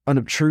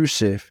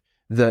unobtrusive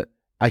that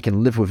I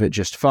can live with it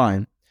just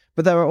fine.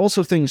 But there are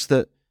also things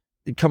that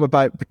come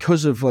about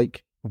because of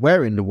like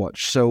wearing the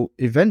watch. So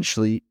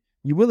eventually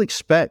you will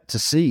expect to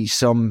see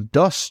some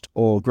dust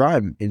or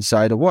grime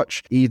inside a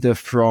watch, either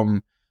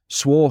from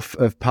swath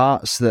of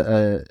parts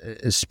that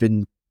has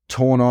been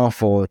torn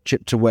off or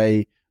chipped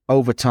away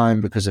over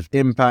time because of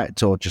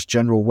impact or just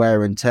general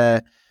wear and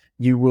tear.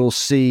 You will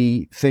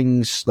see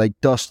things like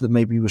dust that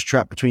maybe was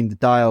trapped between the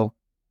dial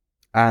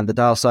and the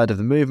dial side of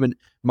the movement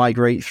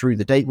migrate through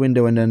the date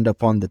window and end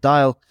up on the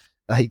dial.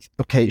 Like,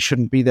 okay, it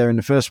shouldn't be there in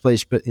the first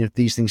place, but if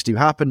these things do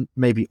happen,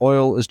 maybe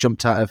oil has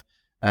jumped out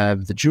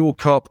of the jewel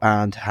cup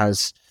and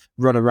has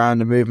run around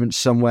the movement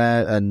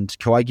somewhere and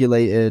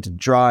coagulated and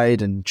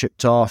dried and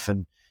chipped off.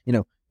 And,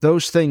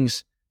 those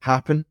things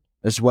happen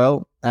as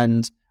well.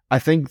 And I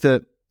think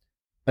that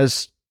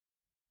as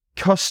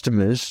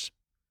customers,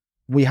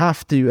 we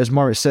have to, as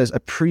Moritz says,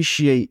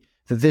 appreciate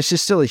that this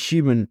is still a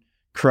human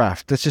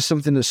craft. This is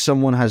something that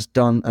someone has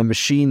done, a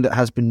machine that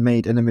has been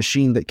made, and a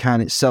machine that can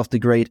itself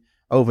degrade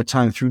over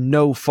time through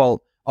no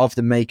fault of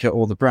the maker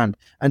or the brand.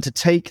 And to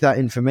take that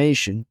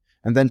information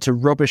and then to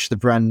rubbish the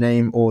brand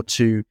name or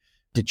to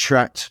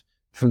detract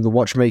from the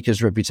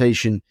watchmaker's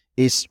reputation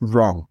is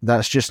wrong.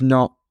 That's just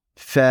not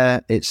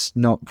fair. It's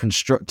not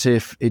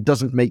constructive. It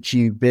doesn't make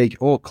you big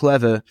or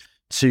clever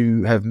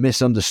to have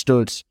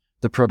misunderstood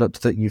the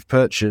product that you've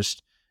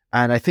purchased.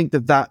 And I think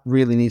that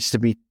really needs to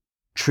be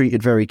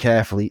treated very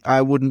carefully.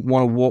 I wouldn't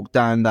want to walk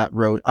down that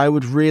road. I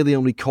would really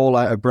only call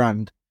out a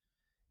brand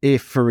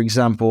if, for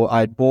example,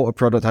 I'd bought a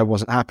product I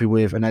wasn't happy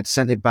with and I'd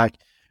sent it back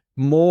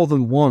more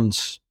than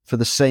once for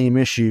the same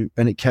issue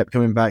and it kept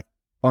coming back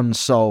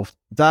unsolved.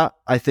 That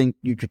I think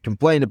you could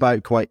complain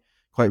about quite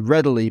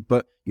readily,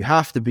 but you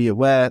have to be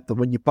aware that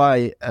when you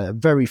buy a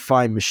very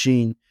fine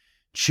machine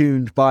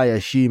tuned by a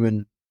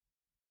human,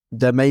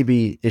 there may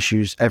be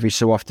issues every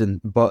so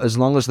often, but as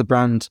long as the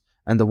brand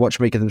and the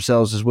watchmaker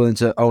themselves is willing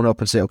to own up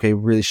and say, okay,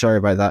 we're really sorry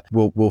about that,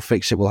 we'll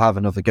fix it, we'll have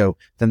another go,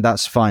 then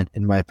that's fine,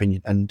 in my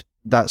opinion. And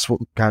that's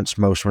what counts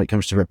most when it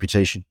comes to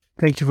reputation.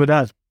 Thank you for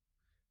that.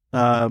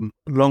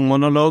 Long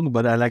monologue,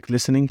 but I like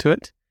listening to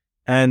it.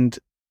 And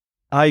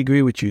I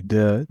agree with you.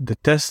 The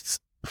tests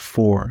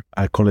for,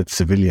 I call it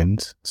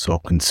civilians, so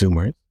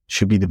consumers,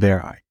 should be the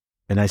bare eye.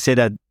 And I say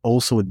that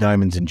also with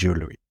diamonds and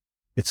jewelry.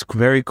 It's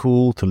very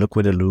cool to look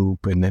with a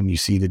loop and then you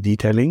see the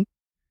detailing.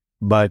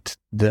 But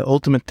the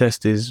ultimate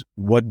test is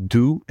what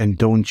do and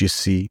don't you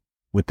see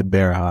with the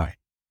bare eye.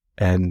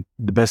 And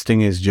the best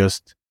thing is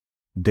just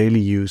daily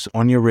use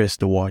on your wrist,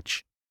 the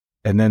watch.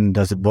 And then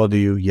does it bother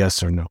you?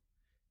 Yes or no?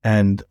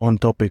 And on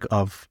topic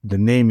of the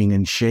naming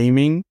and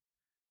shaming,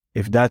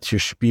 if that's your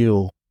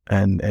spiel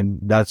and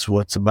that's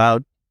what's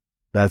about,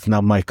 that's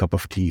not my cup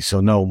of tea. So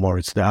no,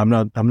 Moritz, I'm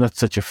not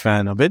such a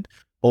fan of it.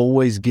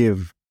 Always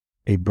give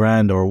a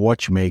brand or a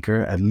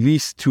watchmaker at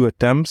least 2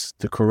 attempts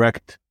to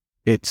correct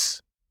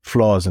its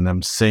flaws. And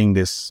I'm saying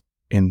this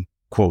in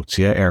quotes,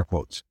 air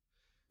quotes.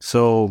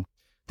 So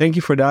thank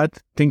you for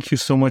that. Thank you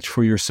so much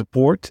for your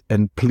support,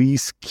 and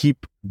please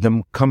keep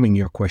them coming,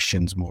 your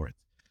questions, Moritz.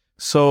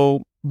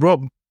 So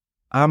Rob,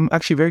 I'm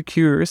actually very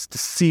curious to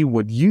see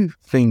what you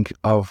think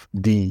of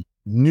the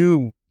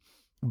new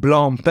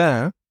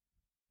Blancpain,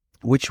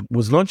 which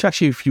was launched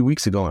actually a few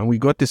weeks ago. And we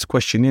got this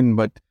question in,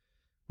 but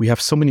we have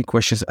so many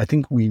questions. I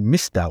think we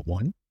missed that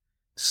one.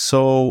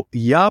 So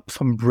Jaap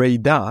from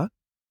Breda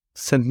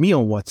sent me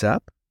on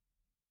WhatsApp.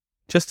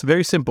 Just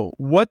very simple.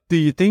 What do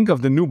you think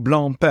of the new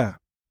Blancpain?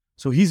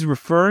 So he's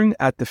referring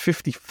at the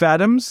 50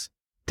 Fathoms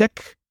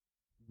Tech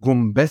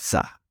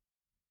Gombessa.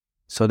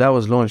 So that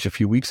was launched a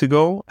few weeks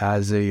ago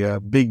as a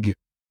big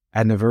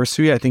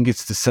anniversary. I think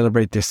it's to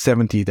celebrate their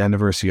 70th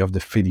anniversary of the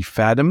 50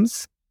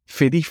 Fathoms.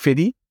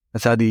 50.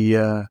 That's how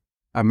the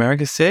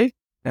Americans say.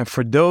 And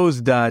for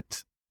those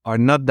that are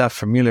not that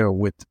familiar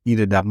with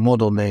either that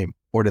model name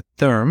or the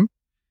term,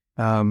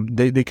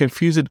 they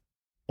confuse it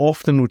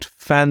often with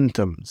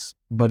phantoms,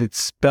 but it's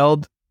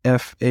spelled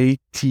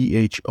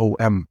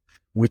Fathom,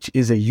 which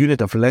is a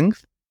unit of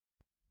length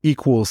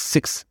equals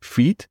 6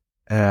 feet,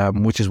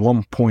 which is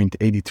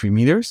 1.83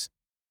 meters,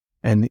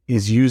 and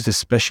is used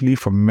especially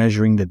for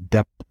measuring the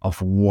depth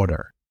of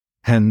water.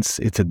 Hence,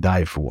 it's a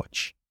dive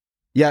watch.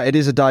 Yeah, it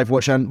is a dive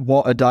watch, and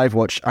what a dive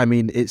watch. I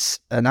mean, it's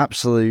an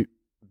absolute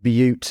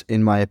beaut,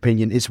 in my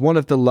opinion. It's one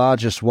of the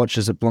largest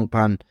watches that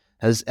Blancpain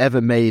has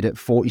ever made at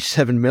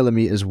 47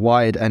 millimeters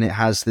wide, and it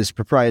has this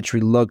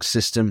proprietary lug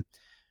system.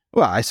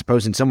 Well, I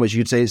suppose in some ways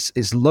you could say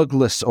it's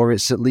lugless, or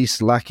it's at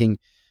least lacking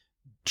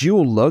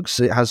dual lugs.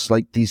 It has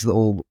like these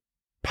little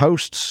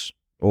posts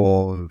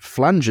or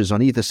flanges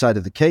on either side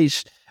of the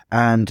case,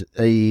 and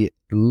a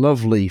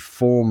lovely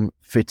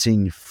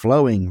form-fitting,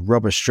 flowing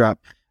rubber strap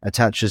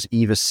attaches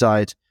either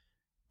side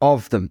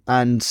of them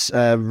and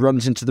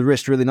runs into the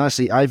wrist really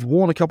nicely. I've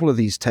worn a couple of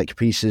these tech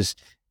pieces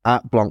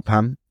at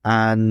Blancpain,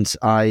 and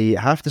I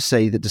have to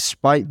say that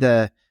despite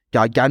their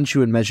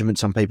gargantuan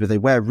measurements on paper, they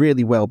wear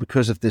really well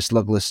because of this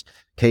lugless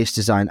case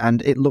design,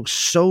 and it looks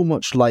so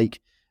much like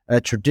a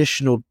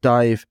traditional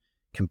dive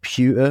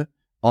computer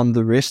on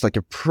the wrist, like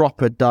a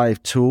proper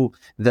dive tool,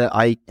 that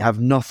I have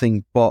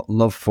nothing but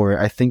love for it.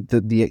 I think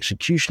that the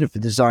execution of the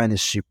design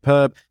is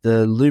superb.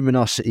 The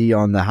luminosity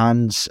on the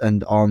hands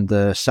and on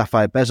the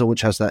sapphire bezel,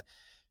 which has that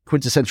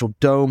quintessential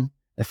dome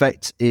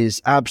effect,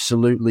 is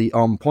absolutely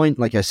on point.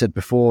 Like I said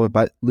before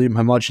about lume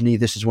homogeny,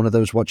 this is one of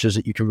those watches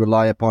that you can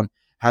rely upon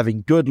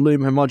having good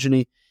lume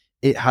homogeny.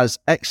 It has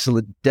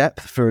excellent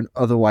depth for an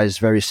otherwise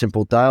very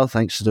simple dial,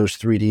 thanks to those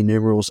 3D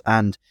numerals,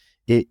 and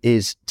it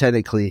is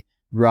technically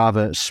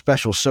rather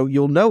special. So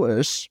you'll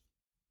notice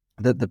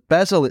that the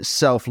bezel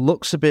itself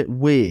looks a bit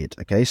weird.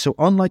 Okay, so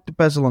unlike the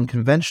bezel on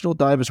conventional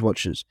divers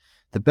watches,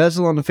 the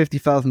bezel on the 50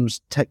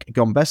 Fathoms Tech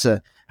Gombessa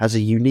has a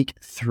unique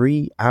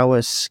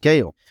 3-hour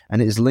scale,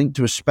 and it is linked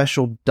to a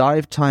special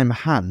dive time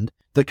hand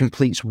that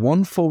completes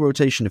one full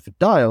rotation of the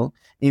dial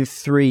in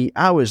 3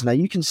 hours. Now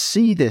you can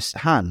see this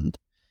hand.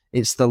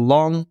 It's the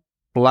long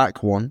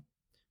black one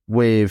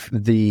with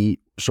the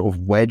sort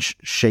of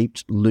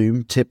wedge-shaped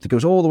lume tip that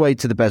goes all the way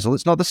to the bezel.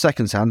 It's not the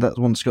seconds hand. That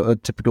one's got a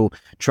typical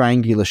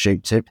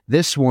triangular-shaped tip.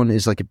 This one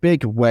is like a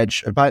big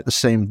wedge, about the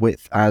same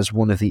width as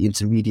one of the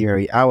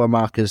intermediary hour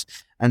markers,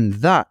 and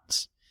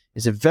that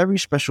is a very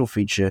special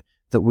feature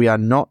that we are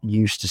not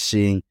used to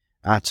seeing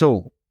at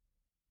all.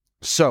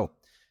 So,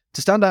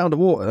 to stand out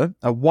underwater,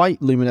 a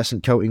white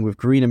luminescent coating with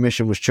green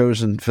emission was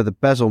chosen for the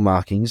bezel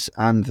markings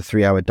and the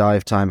 3-hour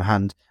dive time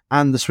hand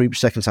and the sweep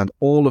seconds hand.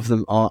 All of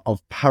them are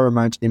of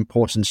paramount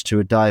importance to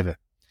a diver.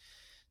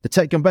 The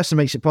Tech Gombessa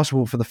makes it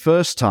possible for the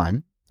first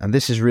time, and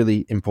this is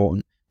really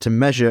important, to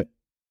measure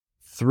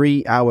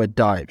 3-hour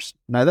dives.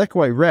 Now, they're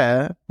quite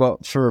rare,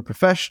 but for a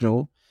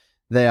professional,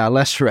 they are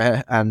less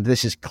rare, and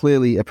this is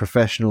clearly a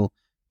professional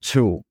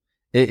tool.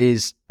 It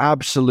is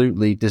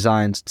absolutely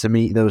designed to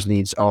meet those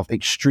needs of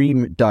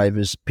extreme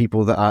divers,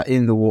 people that are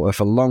in the water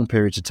for long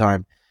periods of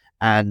time,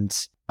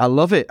 and I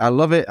love it. I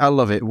love it. I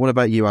love it. What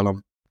about you,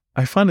 Alon?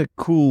 I find it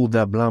cool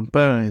that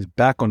Blancpain is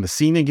back on the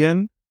scene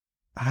again.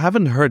 I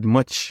haven't heard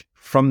much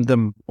from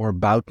them or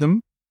about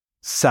them,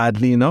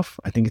 sadly enough.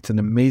 I think it's an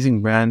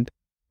amazing brand.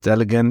 It's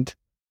elegant,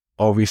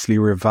 obviously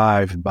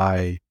revived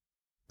by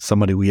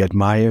somebody we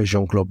admire,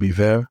 Jean-Claude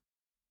Biver.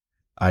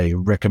 I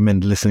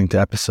recommend listening to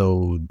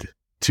episode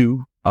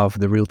 2 of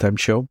the Real Time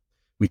Show.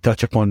 We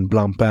touch upon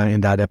Blancpain in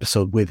that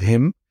episode with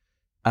him.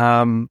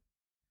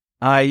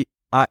 I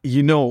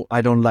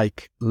don't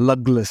like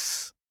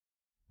lugless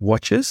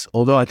watches,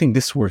 although I think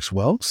this works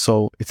well.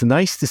 So it's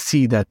nice to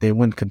see that they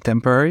went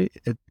contemporary.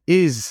 It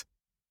is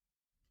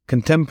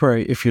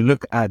contemporary if you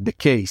look at the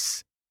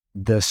case,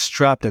 the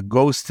strap that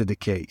goes to the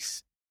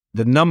case,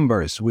 the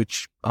numbers,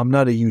 which I'm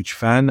not a huge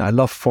fan. I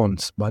love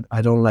fonts, but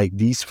I don't like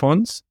these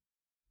fonts.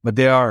 But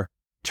they are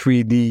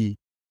 3D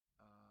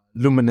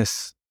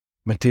luminous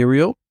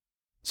material.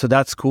 So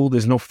that's cool.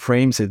 There's no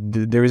frames.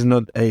 There is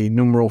not a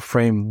numeral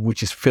frame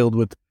which is filled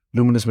with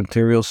luminous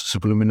materials,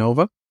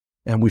 Superluminova.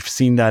 And we've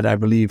seen that, I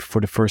believe,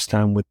 for the first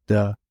time with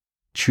the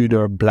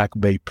Tudor Black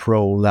Bay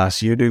Pro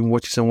last year doing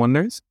Watches and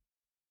Wonders.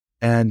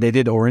 And they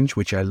did orange,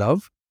 which I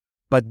love.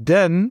 But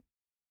then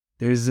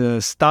there's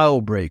a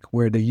style break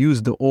where they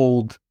use the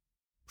old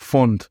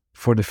font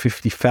for the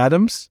 50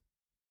 Fathoms,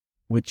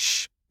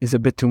 which is a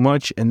bit too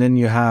much. And then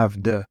you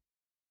have the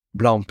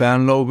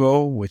Blancpain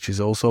logo, which is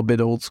also a bit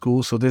old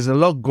school. So there's a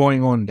lot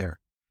going on there.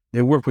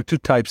 They work with two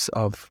types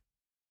of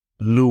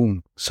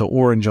loom. So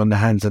orange on the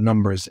hands and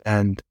numbers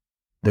and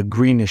the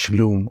greenish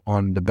loom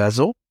on the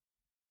bezel.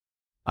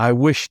 I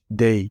wish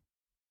they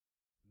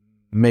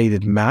made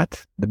it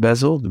matte, the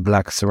bezel, the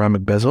black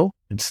ceramic bezel,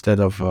 instead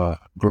of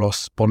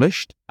gloss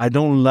polished. I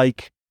don't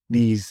like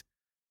these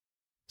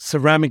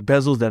ceramic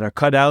bezels that are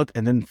cut out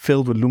and then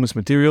filled with luminous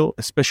material,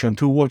 especially on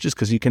two watches,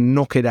 because you can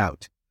knock it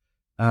out.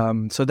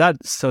 So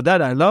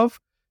that I love.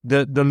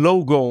 The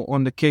logo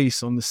on the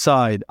case on the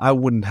side, I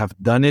wouldn't have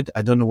done it.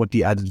 I don't know what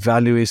the added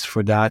value is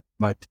for that,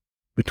 but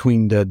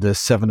between the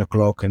 7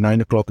 o'clock and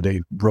 9 o'clock,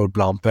 they wrote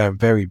Blancpain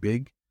very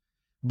big.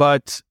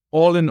 But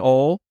all in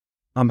all,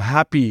 I'm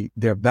happy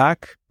they're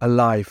back,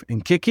 alive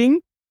and kicking.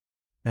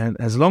 And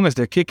as long as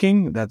they're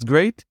kicking, that's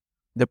great.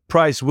 The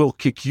price will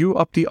kick you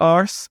up the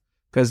arse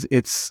because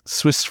it's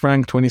Swiss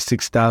franc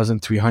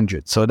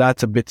 26,300. So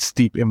that's a bit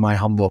steep in my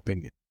humble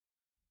opinion.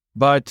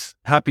 But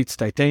happy it's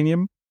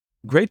titanium.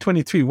 Grade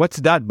 23, what's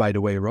that, by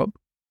the way, Rob?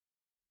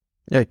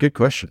 Yeah, good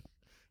question.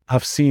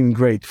 I've seen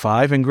grade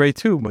 5 and grade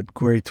 2, but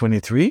grade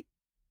 23?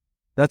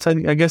 That's, I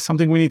guess,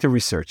 something we need to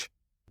research.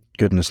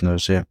 Goodness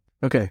knows, yeah.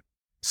 Okay.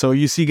 So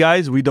you see,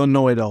 guys, we don't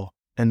know it all.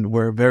 And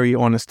we're very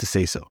honest to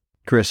say so.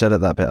 Chris, edit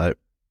that bit out.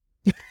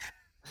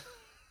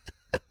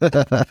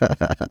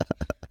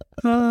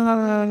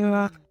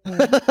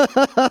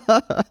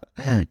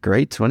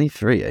 Grade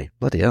 23, eh?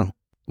 Bloody hell.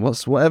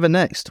 Whatever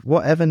next?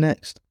 Whatever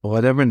next?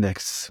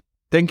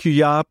 Thank you,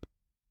 Jaap.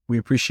 We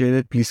appreciate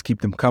it. Please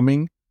keep them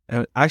coming.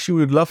 And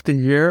actually, we'd love to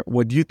hear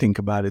what you think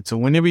about it. So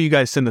whenever you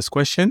guys send us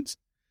questions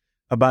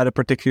about a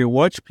particular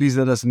watch, please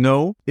let us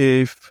know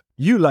if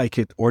you like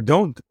it or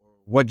don't,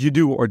 what you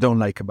do or don't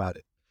like about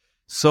it.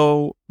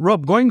 So,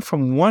 Rob, going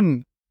from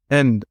one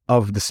end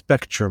of the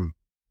spectrum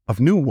of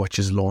new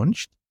watches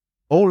launched,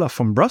 Ola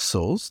from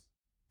Brussels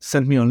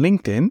sent me on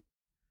LinkedIn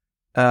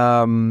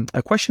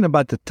a question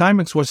about the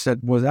Timex watch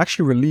that was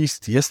actually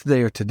released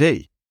yesterday or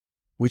today,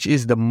 which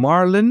is the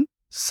Marlin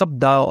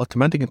sub-dial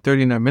automatic in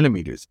 39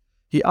 millimeters.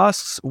 He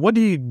asks, what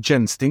do you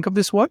gents think of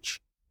this watch?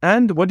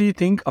 And what do you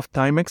think of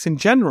Timex in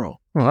general?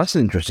 Well, that's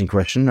an interesting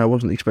question. I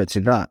wasn't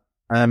expecting that.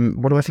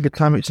 What do I think of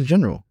Timex in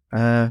general?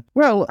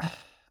 Well,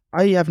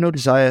 I have no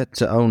desire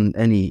to own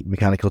any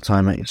mechanical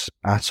Timex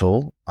at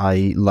all.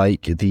 I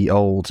like the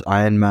old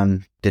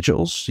Ironman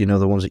digitals, you know,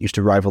 the ones that used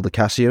to rival the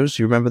Casios.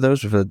 You remember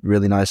those with the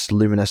really nice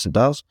luminescent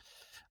dials?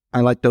 I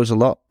like those a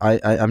lot.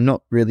 I'm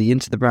not really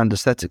into the brand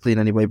aesthetically in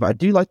any way, but I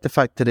do like the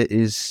fact that it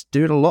is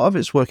doing a lot of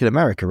its work in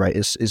America, right?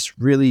 It's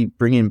really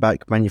bringing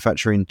back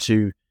manufacturing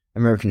to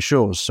American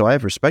shores, so I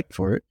have respect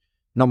for it.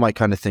 Not my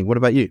kind of thing. What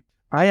about you?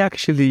 I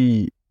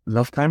actually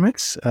love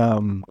Timex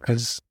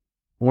because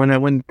when I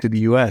went to the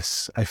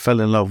US, I fell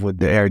in love with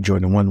the Air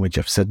Jordan 1, which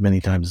I've said many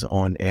times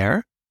on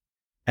air.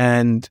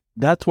 And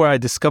that's where I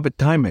discovered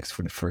Timex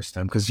for the first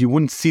time, because you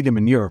wouldn't see them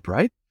in Europe,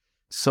 right?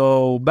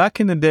 So back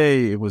in the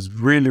day, it was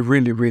really,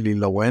 really, really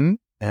low end.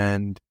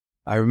 And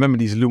I remember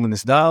these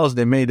luminous dials.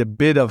 They made a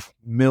bit of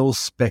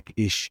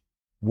mil-spec-ish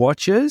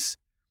watches.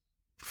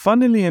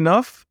 Funnily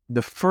enough,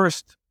 the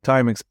first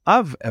Timex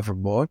I've ever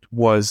bought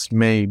was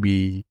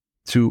maybe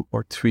 2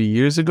 or 3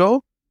 years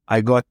ago.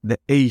 I got the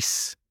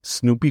Ace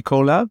Snoopy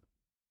collab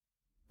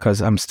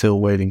because I'm still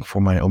waiting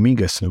for my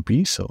Omega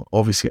Snoopy. So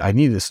obviously I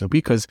need a Snoopy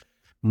because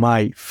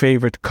my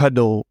favorite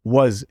cuddle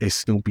was a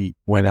Snoopy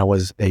when I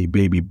was a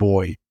baby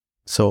boy.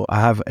 So I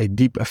have a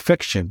deep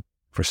affection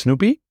for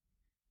Snoopy.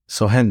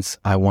 So hence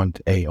I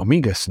want a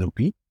Omega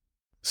Snoopy.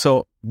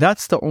 So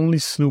that's the only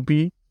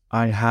Snoopy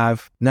I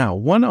have now.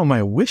 One on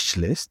my wish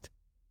list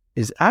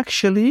is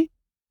actually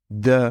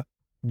the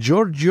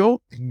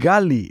Giorgio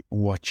Galli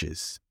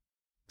watches.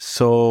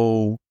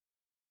 So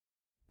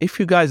if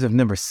you guys have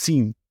never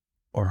seen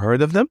or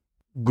heard of them,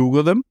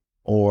 Google them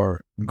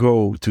or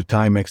go to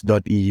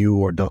timex.eu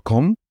or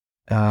 .com.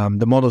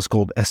 The model is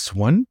called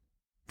S1.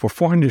 For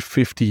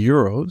 450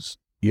 euros,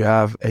 you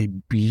have a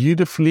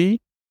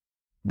beautifully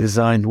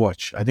designed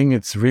watch. I think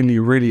it's really,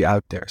 really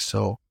out there.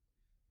 So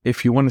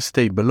if you want to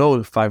stay below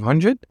the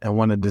 500 and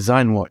want a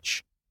design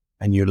watch,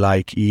 and you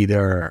like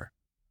either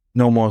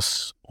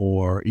Nomos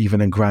or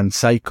even a Grand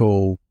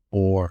Seiko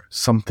or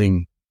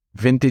something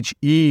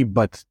vintage-y,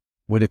 but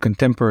with a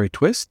contemporary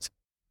twist,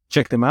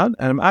 check them out.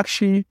 And I'm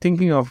actually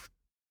thinking of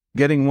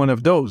getting one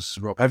of those,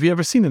 Rob. Have you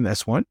ever seen an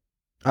S1?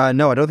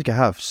 No, I don't think I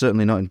have.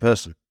 Certainly not in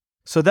person.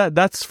 So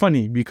that's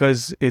funny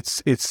because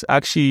it's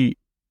actually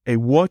a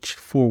watch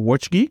for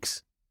watch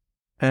geeks,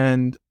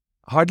 and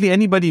hardly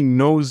anybody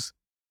knows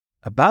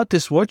about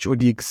this watch or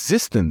the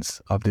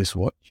existence of this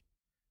watch.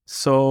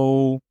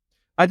 So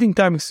I think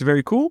Timex is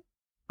very cool.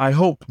 I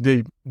hope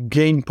they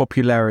gain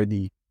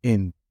popularity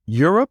in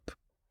Europe,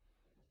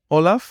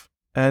 Olaf,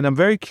 and I'm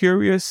very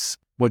curious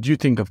what you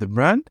think of the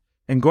brand.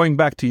 And going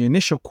back to your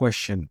initial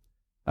question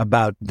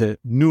about the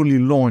newly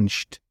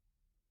launched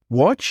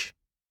watch,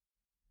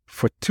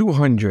 for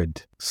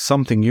 200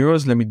 something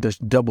euros, let me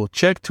just double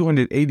check,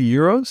 280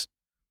 euros.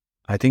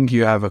 I think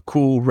you have a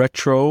cool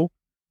retro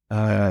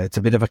It's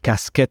a bit of a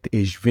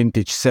casquette-ish,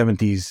 vintage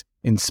 70s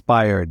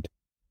inspired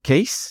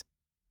case,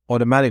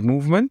 automatic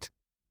movement.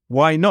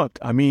 Why not?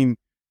 I mean,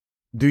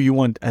 do you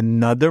want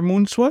another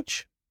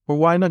Moonswatch? Or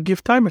why not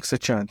give Timex a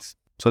chance?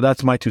 So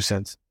that's my 2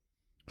 cents.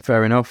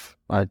 Fair enough.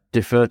 I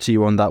defer to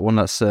you on that one.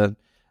 That's a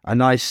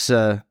nice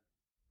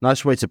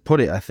way to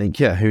put it, I think.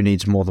 Yeah, who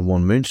needs more than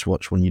one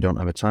Moonswatch when you don't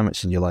have a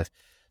Timex in your life?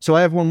 So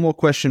I have one more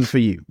question for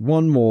you.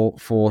 One more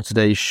for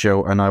today's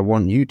show, and I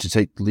want you to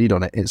take the lead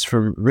on it. It's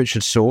from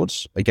Richard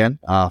Swords, again,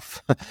 our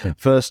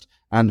first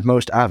and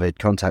most avid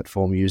contact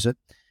form user.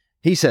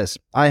 He says,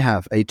 I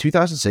have a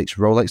 2006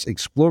 Rolex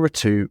Explorer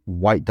 2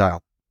 white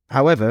dial.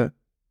 However,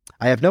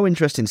 I have no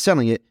interest in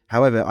selling it.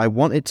 However, I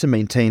want it to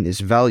maintain its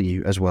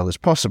value as well as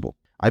possible.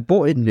 I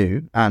bought it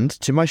new and,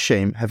 to my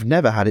shame, have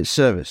never had it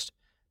serviced.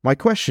 My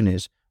question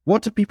is,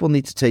 what do people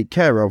need to take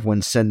care of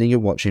when sending a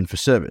watch in for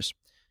service?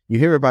 You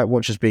hear about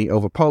watches being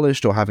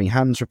overpolished or having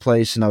hands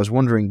replaced, and I was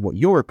wondering what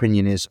your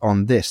opinion is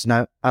on this.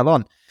 Now,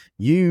 Alon,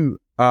 you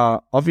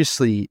are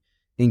obviously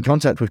in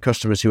contact with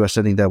customers who are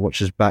sending their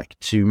watches back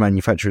to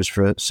manufacturers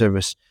for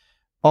service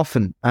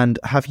often, and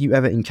have you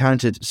ever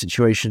encountered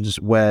situations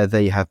where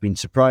they have been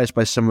surprised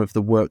by some of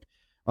the work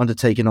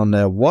undertaken on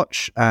their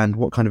watch, and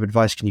what kind of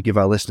advice can you give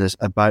our listeners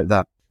about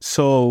that?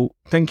 So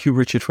thank you,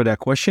 Richard, for that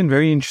question.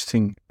 Very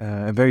interesting,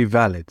 very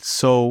valid.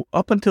 So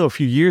up until a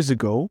few years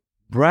ago,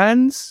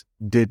 brands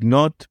did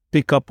not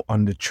pick up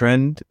on the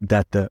trend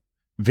that the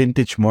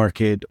vintage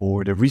market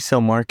or the resale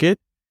market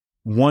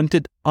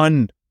wanted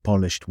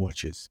unpolished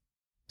watches.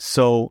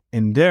 So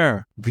in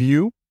their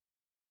view,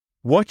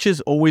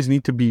 watches always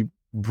need to be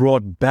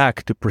brought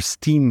back to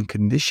pristine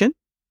condition.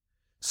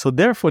 So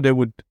therefore, they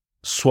would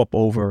swap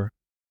over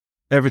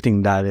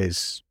everything that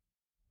is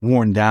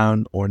worn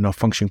down or not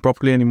functioning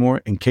properly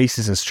anymore, and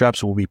cases and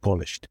straps will be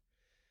polished.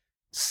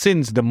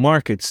 Since the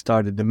market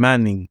started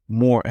demanding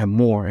more and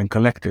more and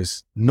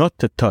collectors not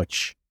to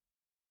touch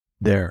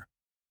their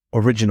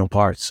original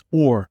parts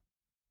or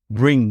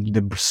bring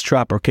the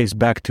strap or case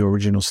back to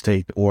original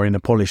state or in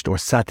a polished or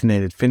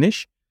satinated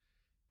finish,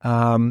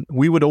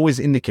 we would always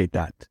indicate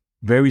that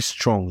very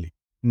strongly.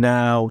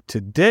 Now,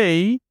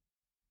 today,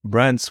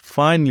 brands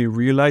finally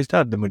realized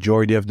that, the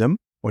majority of them,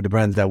 or the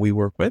brands that we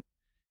work with,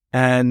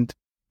 and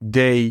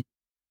they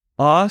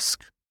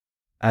ask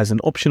as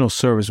an optional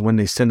service when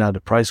they send out a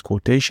price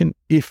quotation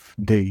if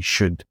they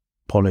should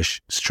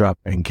polish strap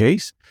and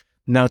case.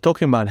 Now,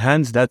 talking about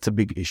hands, that's a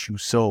big issue.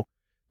 So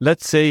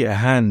let's say the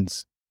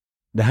hands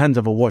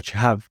of a watch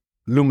have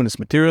luminous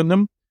material in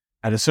them.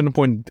 At a certain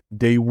point,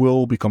 they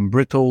will become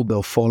brittle,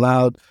 they'll fall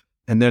out,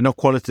 and they're not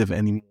qualitative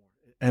anymore.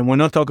 And we're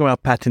not talking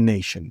about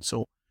patination.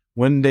 So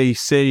when they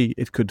say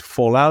it could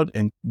fall out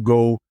and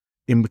go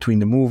in between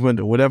the movement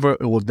or whatever,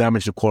 it will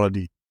damage the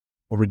quality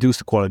or reduce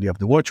the quality of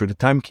the watch or the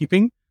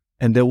timekeeping,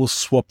 and they will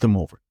swap them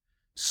over.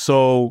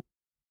 So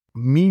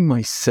me,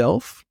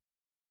 myself,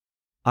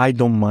 I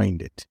don't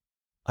mind it.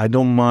 I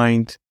don't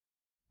mind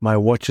my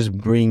watches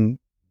being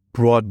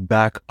brought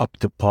back up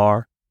to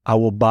par. I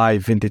will buy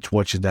vintage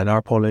watches that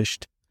are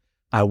polished.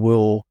 I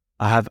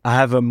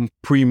have a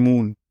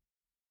pre-moon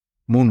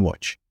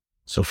watch.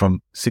 So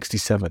from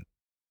 67.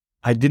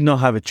 I did not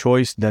have a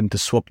choice then to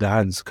swap the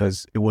hands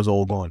because it was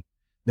all gone.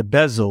 The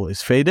bezel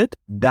is faded.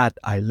 That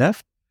I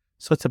left.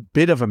 So it's a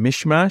bit of a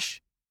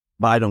mishmash,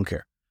 but I don't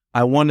care.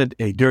 I wanted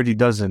a Dirty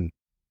Dozen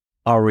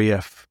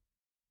RAF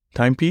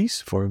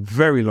timepiece for a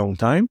very long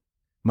time.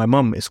 My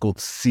mom is called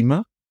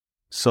Sima.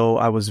 So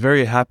I was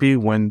very happy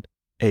when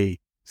a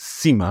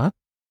Sima,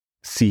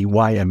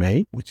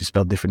 C-Y-M-A, which is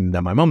spelled different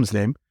than my mom's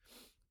name,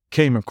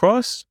 came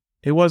across.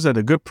 It was at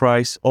a good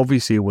price.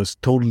 Obviously, it was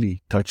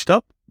totally touched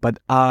up, but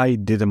I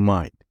didn't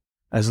mind.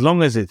 As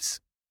long as it's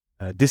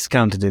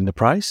discounted in the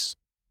price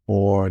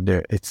or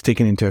it's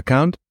taken into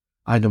account,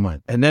 I don't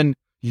mind. And then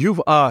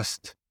you've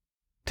asked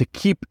to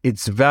keep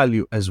its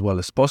value as well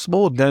as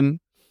possible, then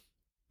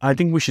I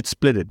think we should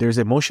split it. There's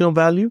emotional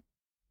value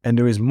and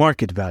there is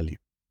market value.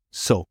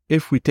 So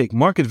if we take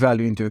market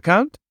value into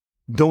account,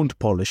 don't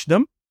polish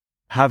them,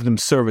 have them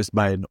serviced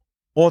by an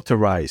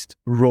authorized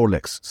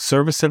Rolex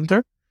service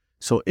center.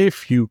 So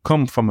if you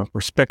come from a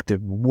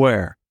perspective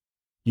where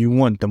you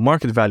want the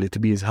market value to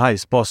be as high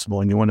as possible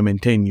and you want to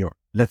maintain your,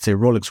 let's say,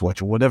 Rolex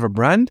watch or whatever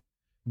brand,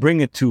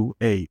 bring it to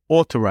a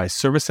authorized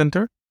service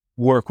center,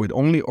 work with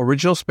only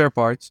original spare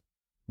parts,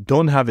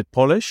 don't have it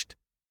polished.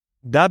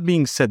 That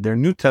being said, there are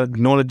new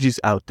technologies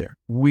out there.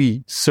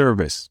 We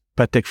service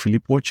Patek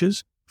Philippe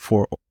watches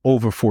for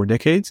over 4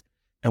 decades,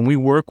 and we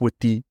work with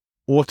the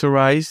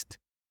authorized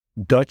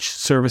Dutch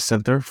service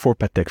center for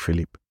Patek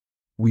Philippe.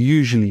 We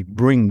usually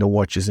bring the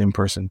watches in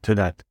person to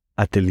that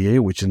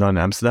atelier, which is not in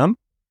Amsterdam.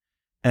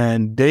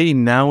 And they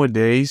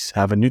nowadays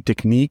have a new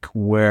technique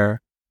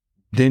where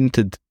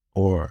dinted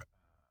or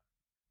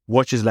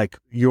watches like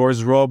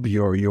yours, Rob,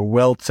 your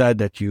weld said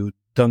that you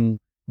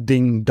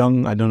ding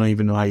dong, I don't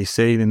even know how you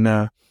say it in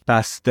the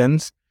past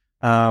tense,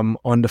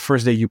 on the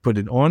first day you put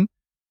it on,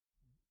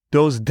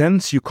 those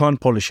dents you can't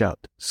polish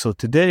out. So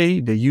today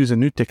they use a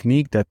new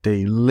technique that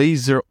they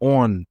laser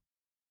on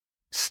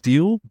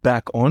steel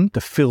back on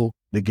to fill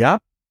the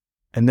gap.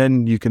 and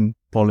then you can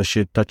polish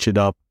it, touch it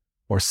up,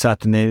 or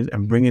satinate it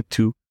and bring it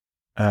to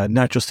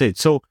natural state.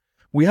 So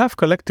we have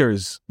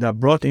collectors that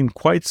brought in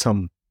quite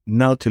some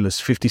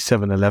Nautilus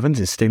 5711s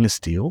in stainless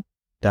steel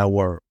that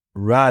were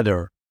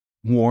rather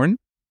worn,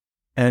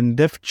 and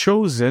they've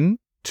chosen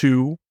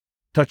to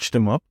touch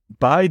them up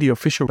by the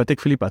official Patek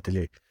Philippe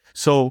atelier.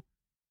 So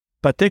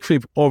Patek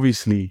Philippe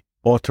obviously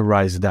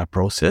authorized that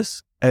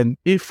process. And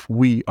if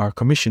we are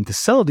commissioned to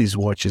sell these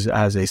watches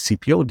as a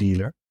CPO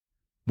dealer,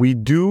 we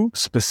do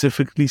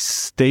specifically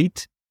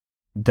state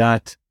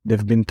that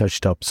they've been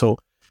touched up. So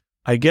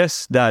I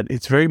guess that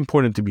it's very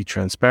important to be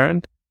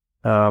transparent.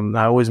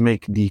 I always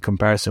make the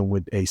comparison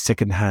with a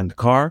second-hand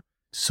car.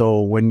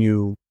 So when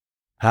you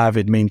have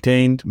it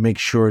maintained, make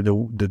sure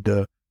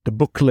the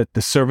booklet,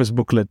 the service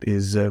booklet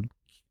is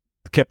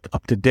kept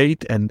up to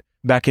date. And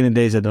back in the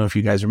days, I don't know if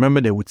you guys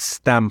remember, they would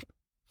stamp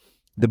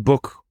the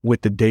book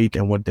with the date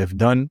and what they've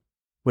done.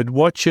 With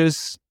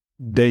watches,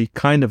 they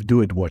kind of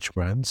do it watch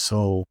brands.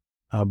 So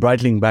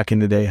Breitling back in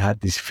the day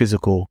had these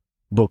physical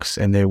books,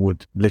 and they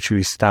would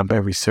literally stamp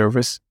every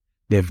service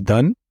they've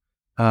done,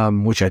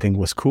 which I think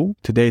was cool.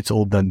 Today, it's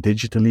all done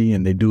digitally,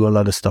 and they do a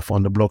lot of stuff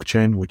on the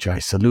blockchain, which I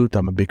salute.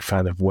 I'm a big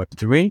fan of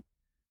Web3.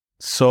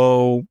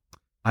 So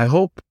I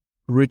hope,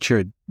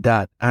 Richard,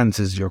 that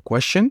answers your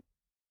question.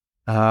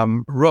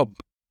 Rob,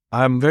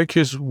 I'm very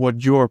curious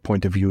what your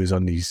point of view is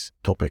on these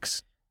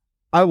topics.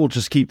 I will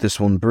just keep this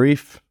one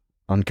brief,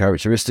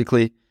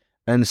 uncharacteristically,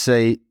 and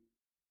say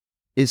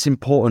it's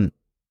important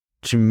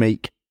to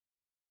make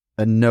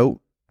a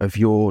note of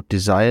your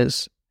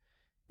desires.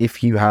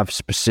 If you have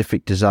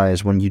specific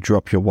desires when you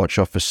drop your watch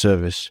off for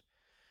service,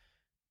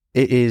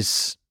 it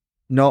is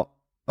not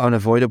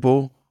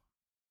unavoidable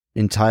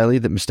entirely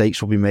that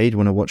mistakes will be made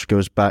when a watch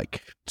goes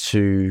back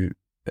to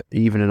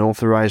even an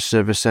authorized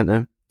service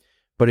center.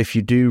 But if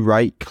you do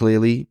write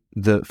clearly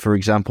that, for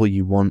example,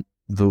 you want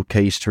the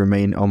case to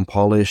remain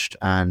unpolished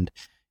and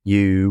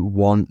you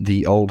want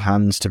the old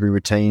hands to be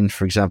retained,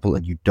 for example,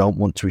 and you don't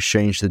want to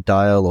exchange the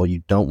dial, or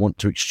you don't want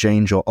to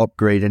exchange or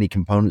upgrade any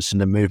components in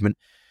the movement,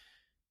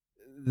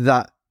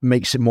 that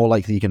makes it more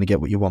likely you're going to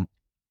get what you want.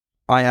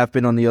 I have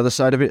been on the other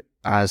side of it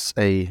as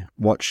a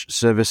watch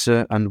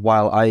servicer, and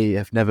while I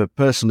have never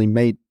personally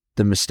made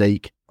the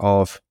mistake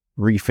of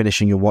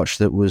refinishing a watch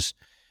that was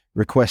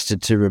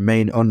requested to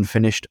remain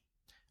unfinished,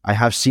 I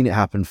have seen it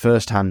happen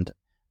firsthand,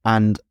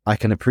 and I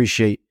can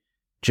appreciate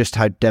just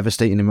how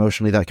devastating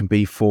emotionally that can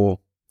be for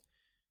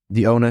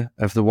the owner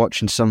of the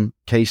watch in some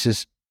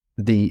cases.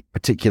 The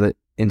particular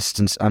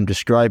instance I'm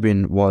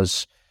describing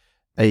was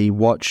a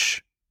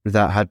watch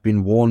that had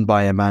been worn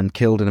by a man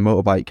killed in a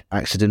motorbike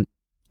accident,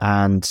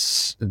 and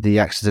the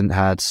accident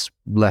had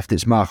left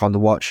its mark on the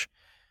watch,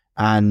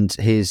 and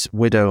his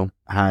widow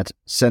had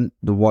sent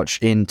the watch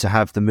in to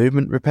have the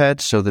movement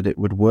repaired so that it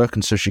would work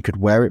and so she could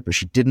wear it, but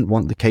she didn't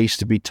want the case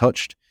to be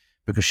touched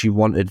because she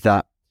wanted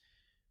that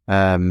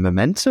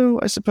memento,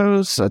 I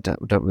suppose. I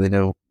don't really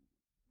know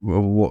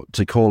what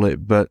to call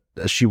it, but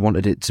she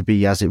wanted it to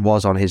be as it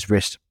was on his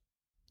wrist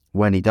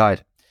when he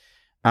died.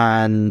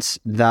 And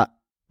that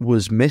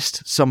was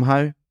missed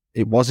somehow.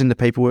 It was in the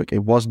paperwork,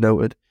 it was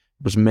noted, it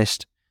was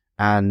missed,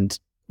 and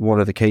one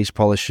of the case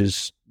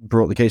polishers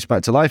brought the case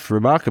back to life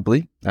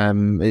remarkably.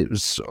 It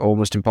was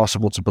almost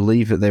impossible to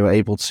believe that they were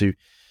able to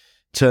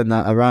turn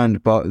that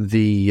around, but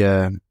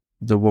the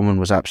woman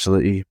was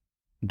absolutely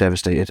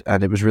devastated,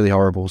 and it was really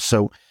horrible.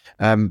 So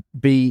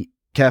be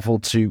careful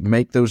to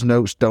make those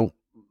notes. Don't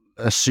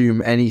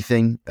assume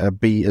anything.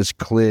 Be as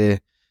clear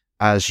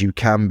as you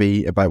can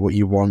be about what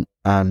you want,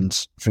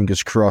 and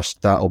fingers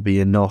crossed that'll be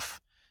enough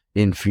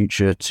in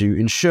future to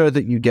ensure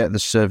that you get the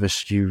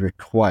service you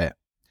require.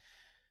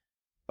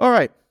 All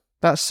right,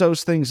 that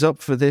sews things up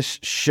for this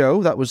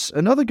show. That was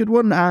another good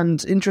one,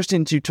 and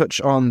interesting to touch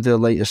on the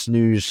latest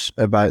news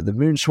about the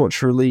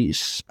Moonswatch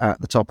release at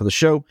the top of the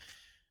show.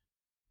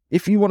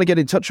 If you want to get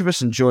in touch with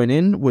us and join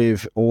in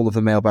with all of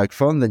the mailbag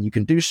fun, then you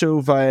can do so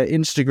via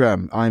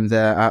Instagram. I'm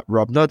there at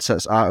RobNuds,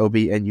 that's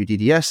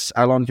ROBNUDDS.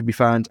 Alon can be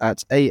found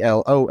at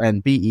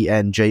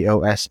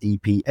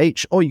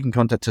ALONBENJOSEPH, or you can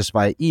contact us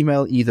via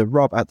email, either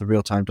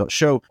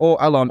rob@therealtime.show or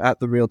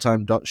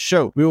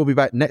alon@therealtime.show. We will be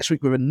back next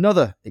week with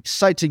another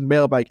exciting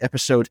mailbag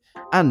episode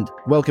and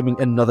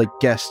welcoming another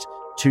guest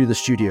to the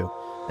studio.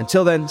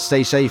 Until then,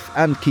 stay safe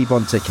and keep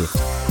on ticking.